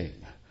thing.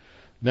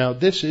 Now,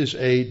 this is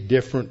a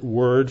different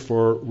word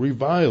for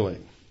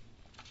reviling.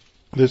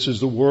 This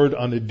is the word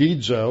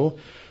anadidzo,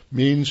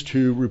 means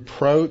to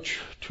reproach,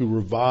 to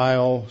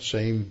revile,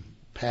 same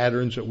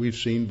patterns that we've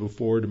seen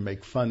before, to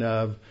make fun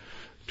of,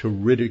 to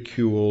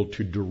ridicule,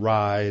 to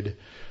deride.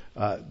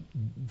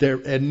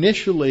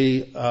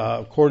 Initially,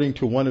 according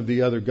to one of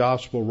the other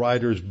gospel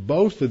writers,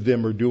 both of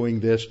them are doing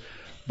this,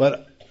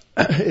 but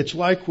it's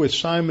like with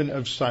Simon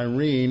of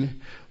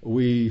Cyrene.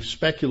 We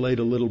speculate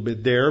a little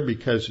bit there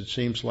because it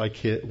seems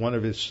like one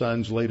of his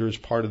sons later is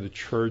part of the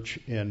church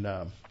in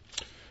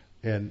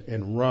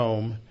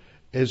Rome,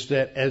 is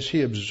that as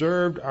he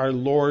observed our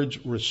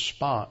Lord's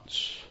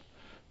response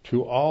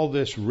to all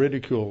this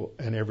ridicule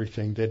and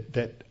everything,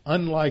 that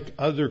unlike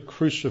other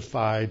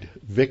crucified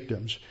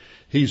victims,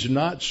 he's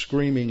not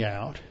screaming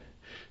out.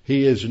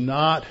 He is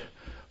not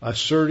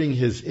asserting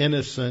his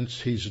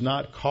innocence. He's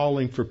not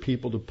calling for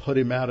people to put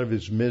him out of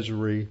his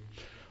misery.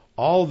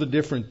 All the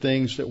different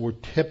things that were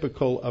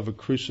typical of a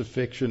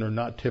crucifixion are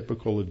not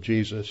typical of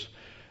Jesus.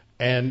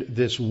 And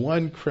this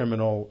one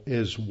criminal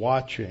is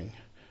watching,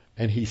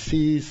 and he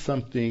sees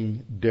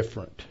something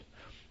different.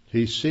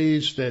 He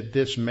sees that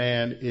this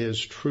man is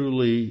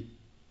truly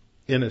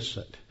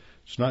innocent.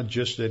 It's not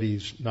just that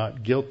he's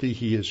not guilty.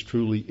 He is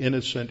truly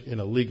innocent in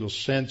a legal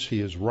sense.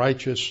 He is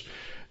righteous.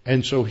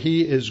 And so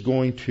he is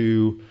going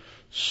to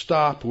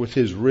stop with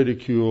his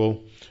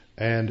ridicule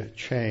and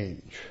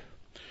change.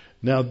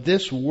 Now,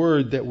 this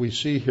word that we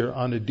see here,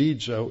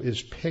 anadidzo,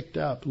 is picked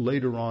up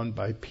later on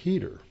by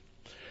Peter.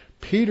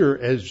 Peter,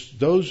 as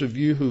those of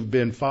you who've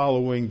been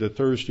following the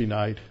Thursday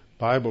night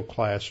Bible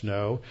class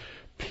know,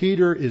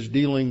 Peter is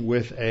dealing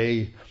with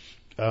a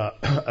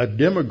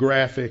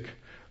demographic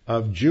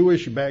of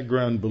Jewish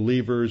background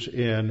believers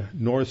in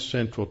north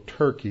central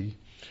Turkey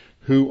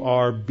who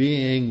are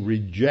being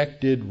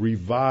rejected,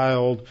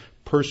 reviled,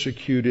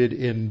 persecuted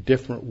in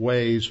different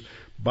ways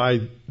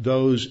by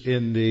those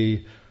in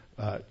the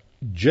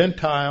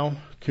Gentile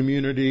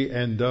community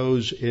and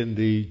those in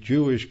the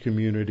Jewish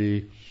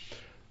community.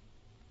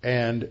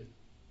 And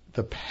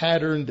the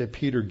pattern that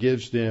Peter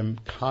gives them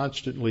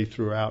constantly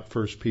throughout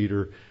 1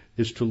 Peter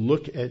is to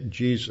look at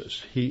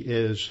Jesus. He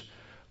is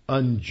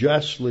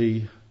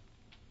unjustly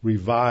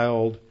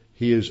reviled.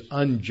 He is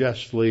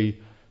unjustly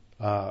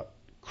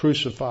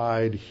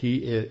crucified.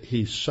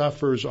 He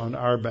suffers on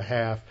our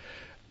behalf.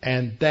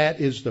 And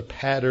that is the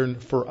pattern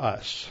for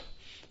us.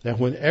 That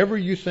whenever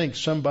you think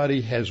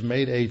somebody has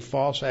made a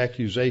false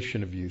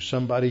accusation of you,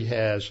 somebody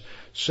has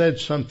said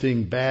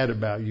something bad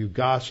about you,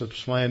 gossip,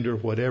 slander,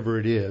 whatever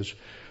it is,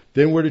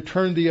 then we're to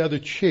turn the other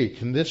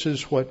cheek. And this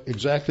is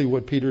exactly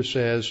what Peter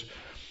says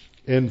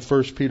in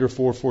 1 Peter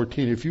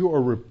 4:14. If you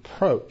are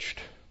reproached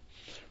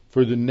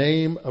for the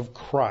name of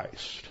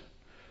Christ,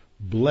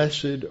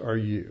 blessed are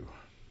you.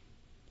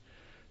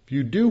 If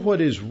you do what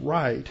is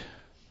right,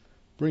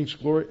 brings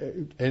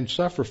glory, and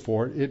suffer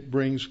for it, it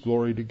brings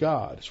glory to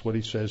God. It's what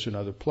he says in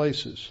other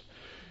places.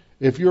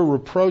 If you're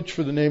reproached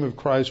for the name of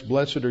Christ,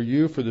 blessed are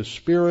you, for the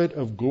Spirit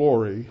of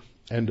glory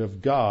and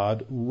of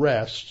God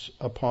rests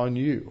upon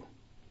you.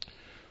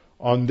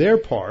 On their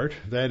part,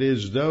 that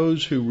is,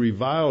 those who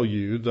revile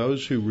you,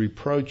 those who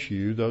reproach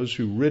you, those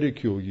who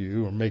ridicule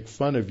you or make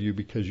fun of you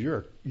because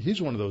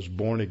he's one of those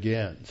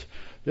born-agains.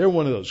 They're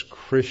one of those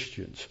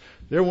Christians.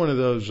 They're one of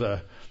those,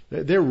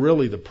 they're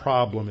really the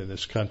problem in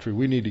this country.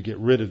 We need to get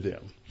rid of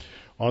them.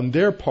 On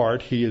their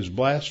part, he is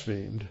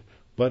blasphemed,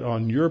 but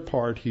on your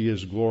part, he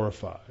is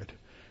glorified.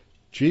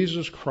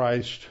 Jesus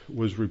Christ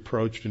was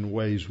reproached in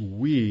ways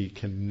we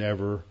can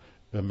never,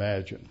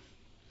 imagine.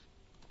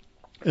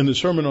 In the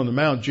Sermon on the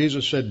Mount,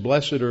 Jesus said,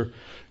 "Blessed are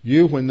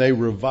you when they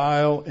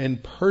revile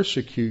and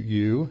persecute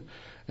you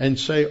and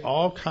say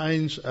all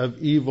kinds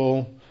of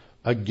evil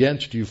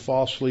against you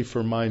falsely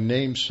for my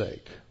name's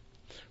sake."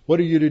 What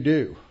are you to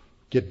do?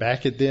 Get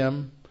back at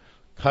them?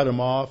 Cut them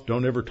off?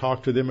 Don't ever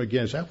talk to them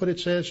again? Is that what it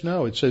says?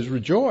 No, it says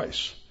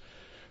rejoice.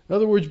 In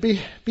other words,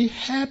 be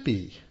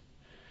happy.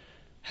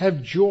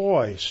 Have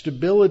joy,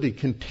 stability,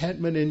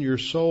 contentment in your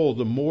soul.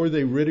 The more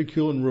they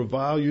ridicule and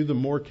revile you, the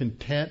more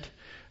content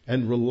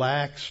and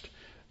relaxed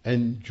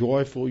and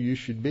joyful you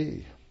should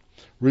be.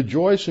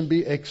 Rejoice and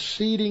be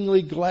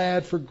exceedingly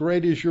glad, for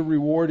great is your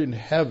reward in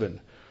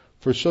heaven.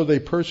 For so they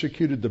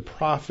persecuted the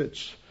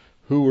prophets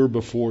who were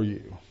before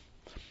you.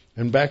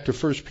 And back to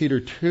 1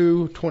 Peter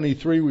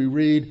 2:23 we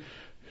read,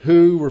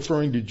 who,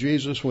 referring to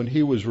Jesus, when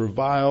he was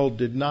reviled,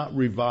 did not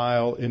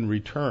revile in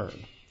return.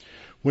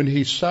 When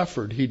he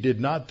suffered, he did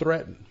not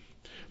threaten,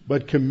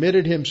 but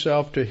committed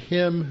himself to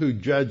him who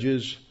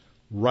judges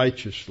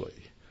righteously.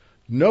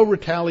 No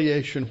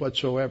retaliation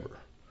whatsoever.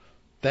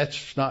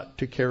 That's not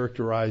to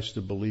characterize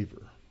the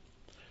believer.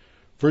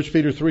 1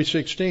 Peter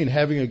 3:16,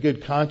 having a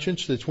good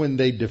conscience, that's when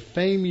they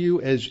defame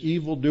you as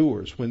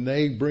evildoers, when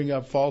they bring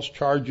up false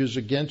charges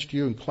against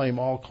you and claim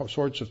all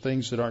sorts of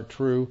things that aren't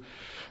true.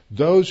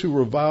 Those who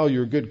revile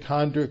your good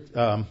conduct,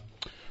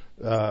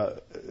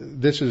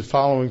 this is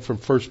following from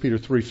 1 Peter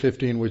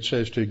 3:15, which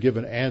says to give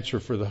an answer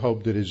for the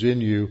hope that is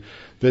in you,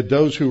 that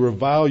those who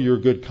revile your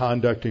good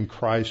conduct in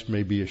Christ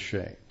may be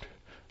ashamed.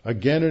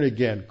 Again and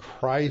again,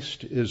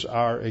 Christ is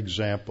our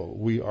example.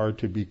 We are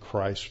to be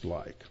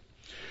Christ-like.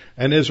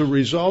 And as a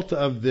result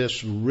of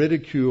this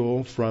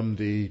ridicule from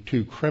the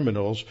two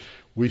criminals,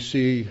 we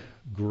see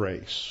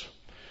grace.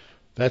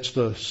 That's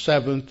the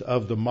seventh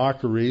of the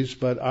mockeries,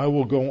 but I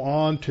will go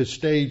on to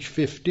stage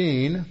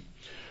 15,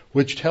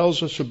 which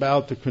tells us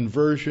about the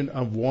conversion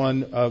of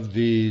one of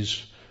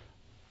these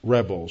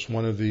rebels,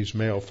 one of these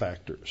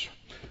malefactors.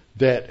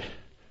 That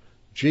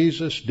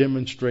Jesus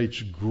demonstrates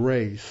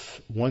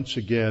grace once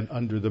again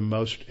under the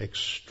most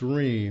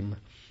extreme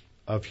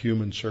of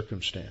human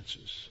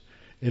circumstances.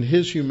 In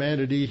his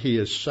humanity, he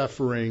is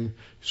suffering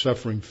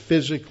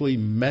physically,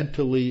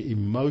 mentally,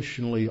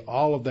 emotionally.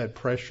 All of that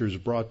pressure is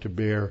brought to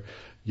bear,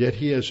 yet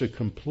he has a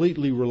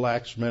completely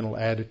relaxed mental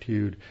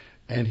attitude,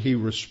 and he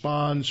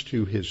responds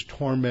to his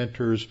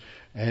tormentors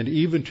and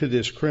even to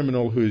this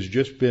criminal who has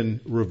just been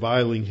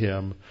reviling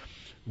him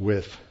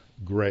with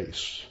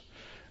grace.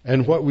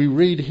 And what we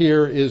read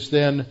here is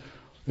then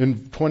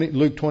in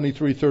Luke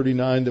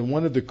 23:39 that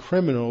one of the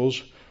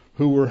criminals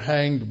who were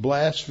hanged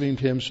blasphemed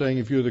him, saying,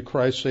 "If you're the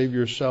Christ, save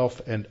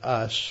yourself and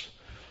us."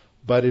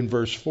 But in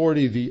verse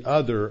 40, the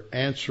other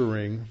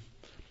answering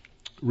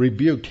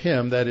rebuked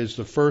him, that is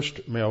the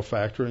first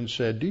malefactor, and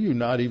said, "Do you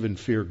not even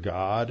fear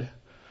God,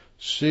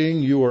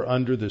 seeing you are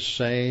under the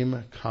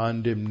same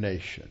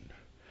condemnation?"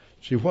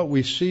 See, what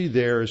we see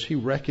there is he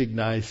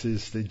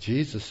recognizes that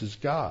Jesus is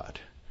God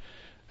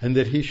and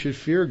that he should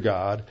fear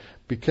God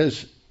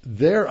because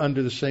they're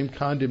under the same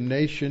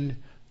condemnation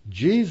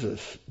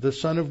Jesus, the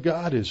Son of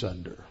God, is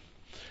under.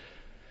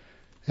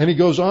 And he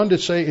goes on to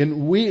say,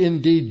 "And we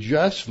indeed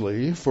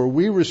justly, for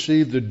we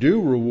receive the due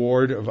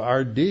reward of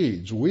our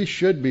deeds." We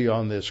should be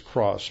on this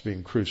cross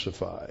being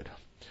crucified.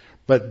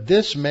 But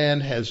this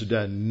man has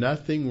done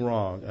nothing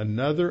wrong.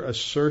 Another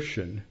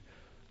assertion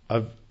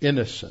of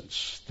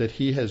innocence, that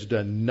he has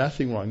done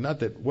nothing wrong. Not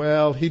that,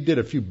 well, he did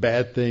a few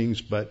bad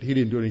things, but he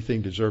didn't do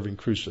anything deserving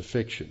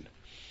crucifixion.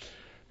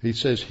 He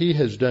says he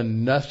has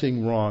done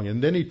nothing wrong.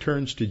 And then he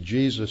turns to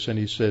Jesus and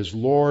he says,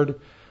 "Lord,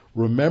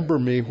 remember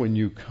me when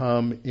you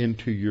come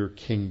into your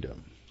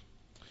kingdom."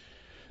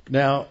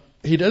 Now,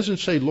 he doesn't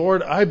say,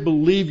 "Lord, I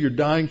believe you're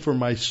dying for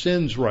my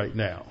sins right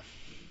now."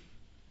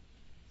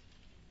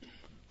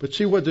 But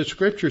see, what the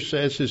scripture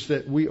says is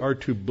that we are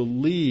to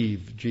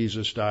believe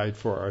Jesus died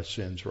for our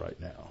sins right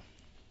now.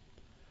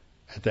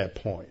 At that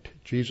point,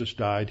 Jesus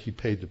died, he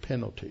paid the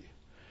penalty.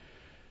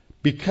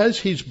 Because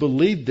he's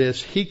believed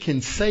this, he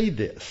can say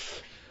this.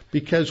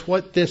 Because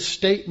what this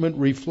statement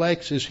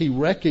reflects is he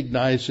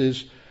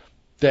recognizes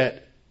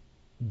that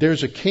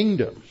there's a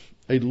kingdom,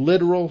 a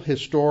literal,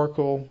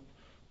 historical,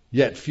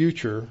 yet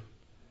future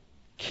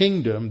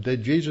kingdom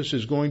that Jesus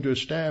is going to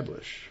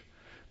establish.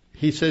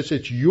 He says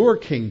it's your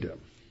kingdom,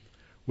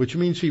 which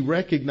means he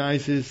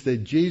recognizes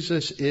that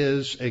Jesus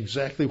is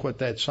exactly what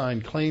that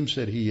sign claims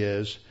that he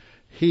is.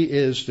 He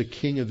is the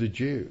King of the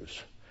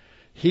Jews.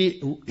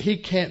 He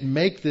can't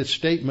make this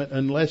statement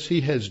unless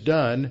he has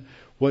done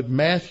what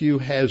Matthew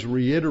has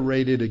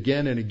reiterated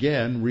again and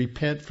again: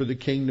 repent, for the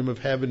kingdom of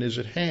heaven is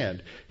at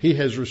hand. He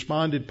has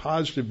responded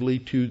positively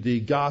to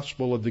the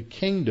gospel of the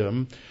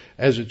kingdom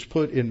as it's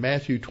put in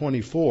Matthew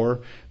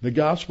 24. The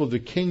gospel of the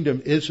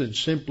kingdom isn't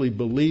simply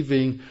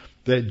believing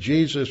that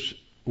Jesus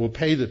will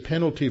pay the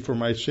penalty for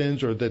my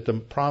sins or that the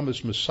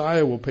promised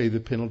Messiah will pay the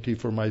penalty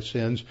for my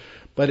sins,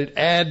 but it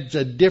adds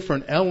a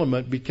different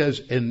element because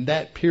in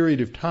that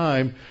period of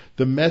time,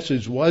 the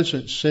message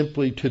wasn't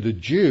simply to the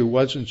Jew,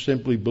 wasn't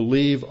simply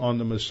believe on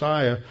the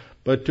Messiah,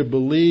 but to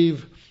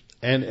believe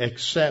and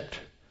accept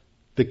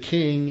the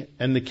king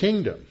and the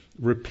kingdom.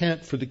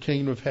 Repent, for the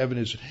kingdom of heaven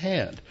is at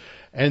hand.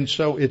 And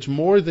so it's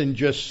more than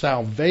just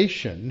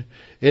salvation.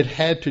 It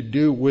had to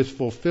do with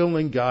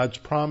fulfilling God's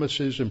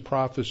promises and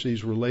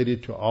prophecies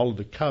related to all of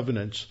the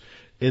covenants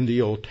in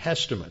the Old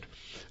Testament.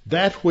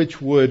 That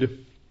which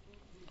would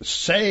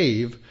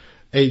save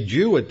a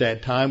Jew at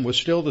that time was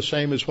still the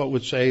same as what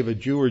would save a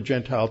Jew or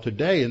Gentile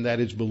today, and that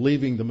is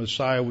believing the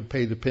Messiah would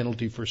pay the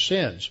penalty for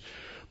sins.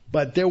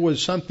 But there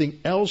was something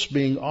else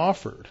being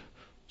offered,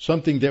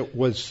 something that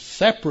was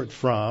separate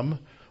from,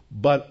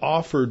 but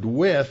offered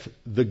with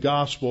the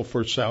gospel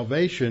for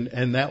salvation,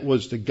 and that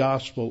was the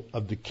gospel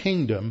of the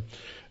kingdom,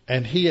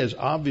 and he has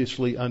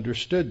obviously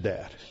understood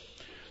that.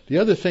 The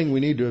other thing we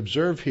need to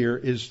observe here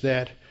is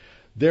that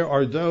there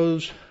are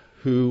those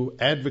who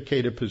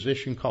advocate a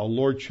position called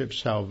lordship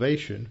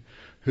salvation,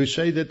 who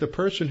say that the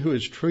person who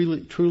has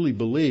truly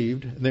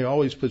believed, and they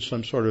always put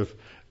some sort of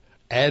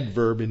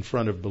adverb in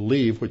front of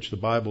believe, which the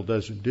Bible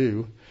doesn't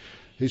do,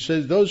 he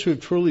says those who have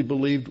truly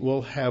believed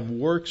will have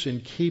works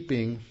in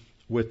keeping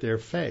with their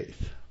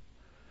faith.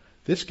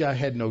 This guy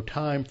had no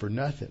time for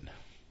nothing.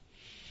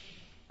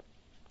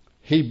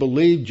 He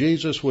believed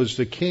Jesus was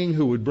the king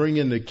who would bring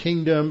in the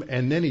kingdom,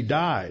 and then he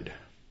died.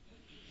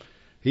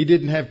 He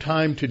didn't have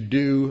time to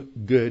do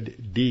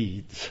good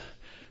deeds,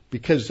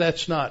 because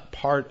that's not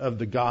part of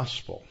the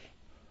gospel.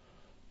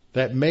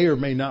 That may or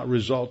may not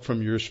result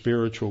from your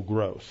spiritual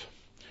growth.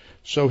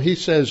 So he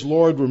says,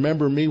 Lord,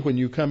 remember me when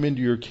you come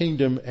into your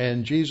kingdom.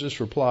 And Jesus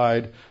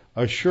replied,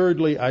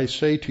 assuredly I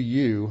say to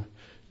you,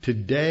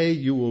 today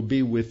you will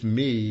be with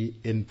me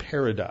in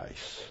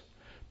paradise.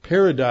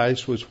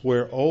 Paradise was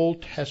where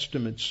Old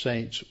Testament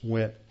saints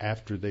went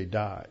after they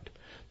died.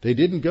 They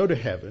didn't go to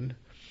heaven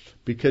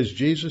because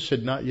Jesus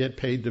had not yet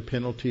paid the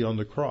penalty on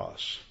the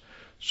cross.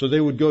 So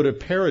they would go to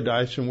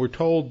paradise, and we're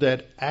told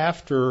that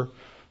after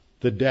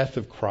the death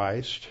of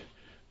Christ,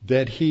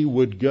 that he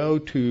would go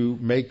to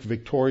make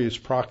victorious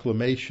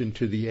proclamation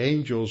to the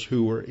angels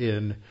who were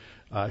in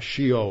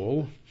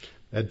Sheol.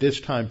 At this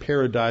time,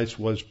 paradise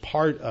was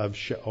part of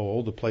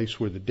Sheol, the place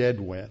where the dead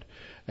went.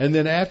 And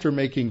then after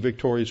making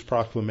victorious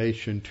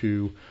proclamation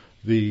to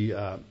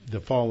the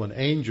fallen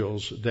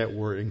angels that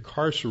were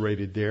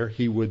incarcerated there,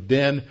 he would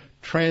then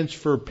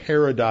transfer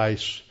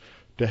paradise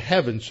to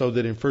heaven, so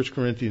that in 1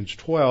 Corinthians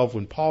 12,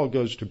 when Paul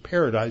goes to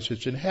paradise,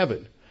 it's in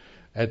heaven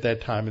at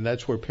that time, and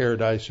that's where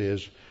paradise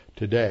is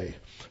today.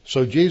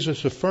 So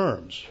Jesus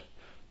affirms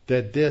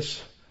that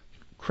this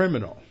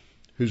criminal,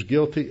 who's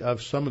guilty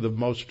of some of the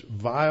most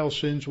vile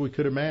sins we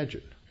could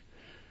imagine,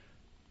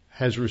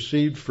 has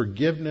received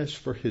forgiveness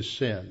for his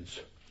sins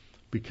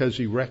because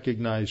he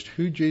recognized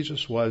who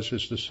Jesus was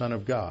as the Son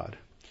of God,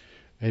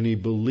 and he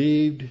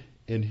believed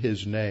in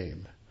his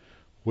name,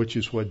 which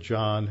is what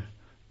John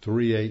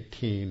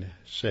 3:18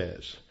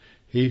 says.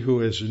 He who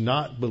has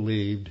not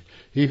believed,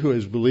 he who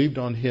has believed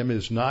on him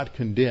is not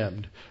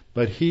condemned,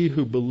 but he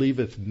who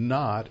believeth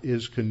not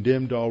is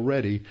condemned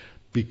already,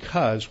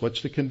 because,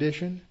 what's the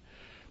condition?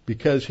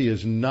 Because he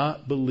has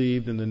not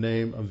believed in the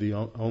name of the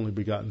only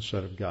begotten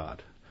Son of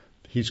God.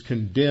 He's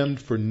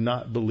condemned for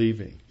not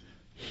believing.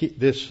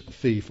 This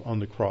thief on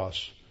the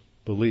cross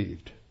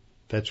believed.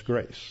 That's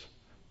grace.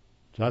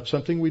 It's not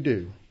something we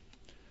do.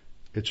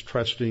 It's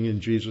trusting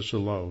in Jesus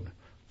alone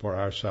for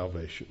our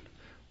salvation,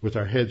 with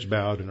our heads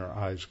bowed and our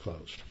eyes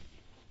closed.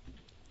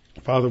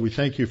 Father, we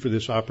thank you for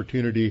this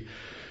opportunity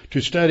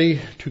to study,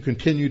 to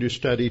continue to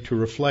study, to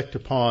reflect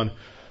upon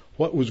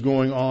what was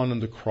going on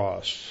the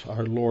cross,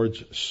 our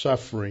Lord's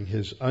suffering,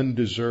 his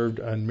undeserved,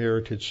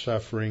 unmerited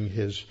suffering,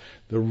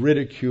 the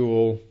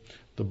ridicule,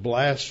 the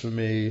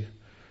blasphemy,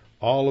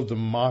 all of the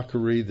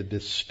mockery, the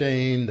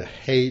disdain, the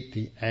hate,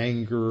 the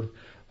anger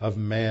of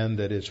man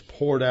that is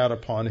poured out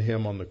upon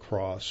him on the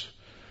cross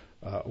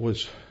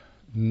was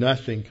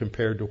nothing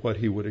compared to what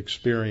he would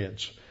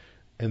experience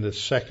in the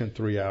second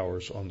 3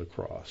 hours on the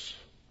cross.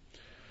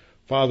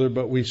 Father,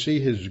 but we see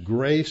his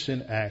grace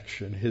in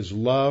action, his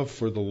love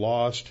for the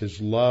lost,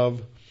 his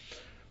love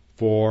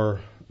for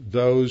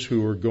those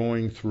who are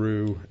going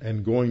through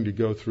and going to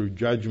go through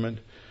judgment,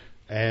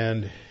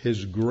 and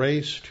his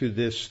grace to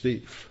this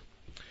thief.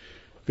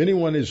 If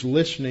anyone is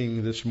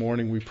listening this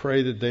morning, we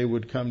pray that they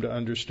would come to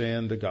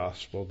understand the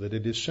gospel, that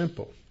it is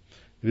simple.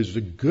 It is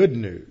the good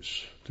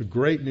news, the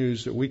great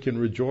news that we can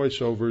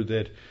rejoice over,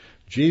 that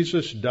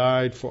Jesus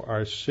died for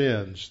our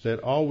sins, that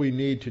all we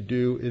need to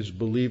do is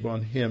believe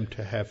on him,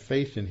 to have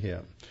faith in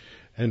him.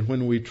 And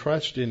when we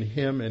trust in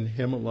him and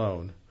him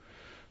alone,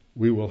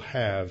 we will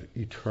have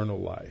eternal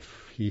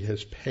life. He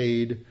has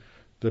paid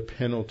the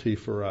penalty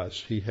for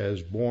us. He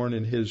has borne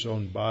in his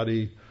own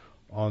body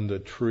on the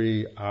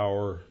tree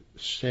our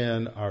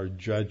sin, our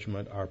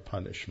judgment, our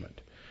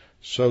punishment,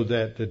 so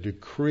that the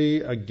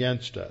decree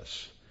against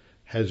us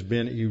has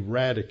been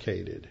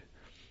eradicated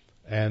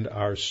and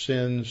our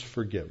sins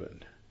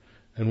forgiven.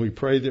 And we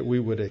pray that we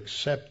would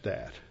accept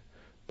that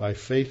by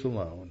faith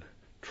alone,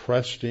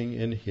 trusting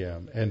in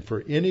him. And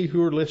for any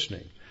who are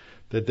listening,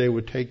 that they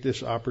would take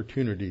this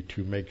opportunity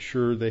to make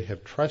sure they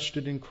have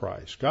trusted in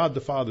Christ. God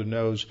the Father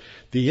knows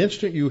the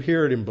instant you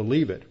hear it and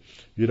believe it.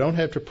 You don't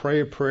have to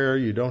pray a prayer.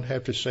 You don't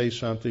have to say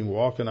something,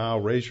 walk an aisle,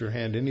 raise your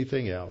hand,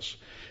 anything else.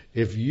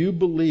 If you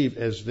believe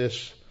as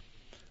this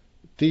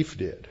thief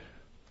did,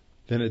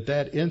 then at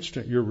that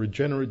instant you're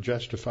regenerate,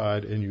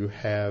 justified, and you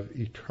have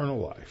eternal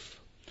life.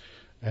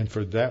 And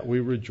for that we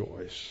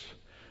rejoice.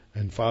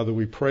 And Father,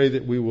 we pray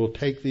that we will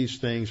take these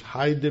things,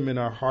 hide them in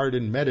our heart,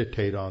 and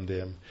meditate on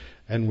them.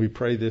 And we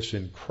pray this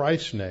in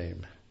Christ's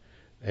name.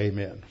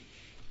 Amen.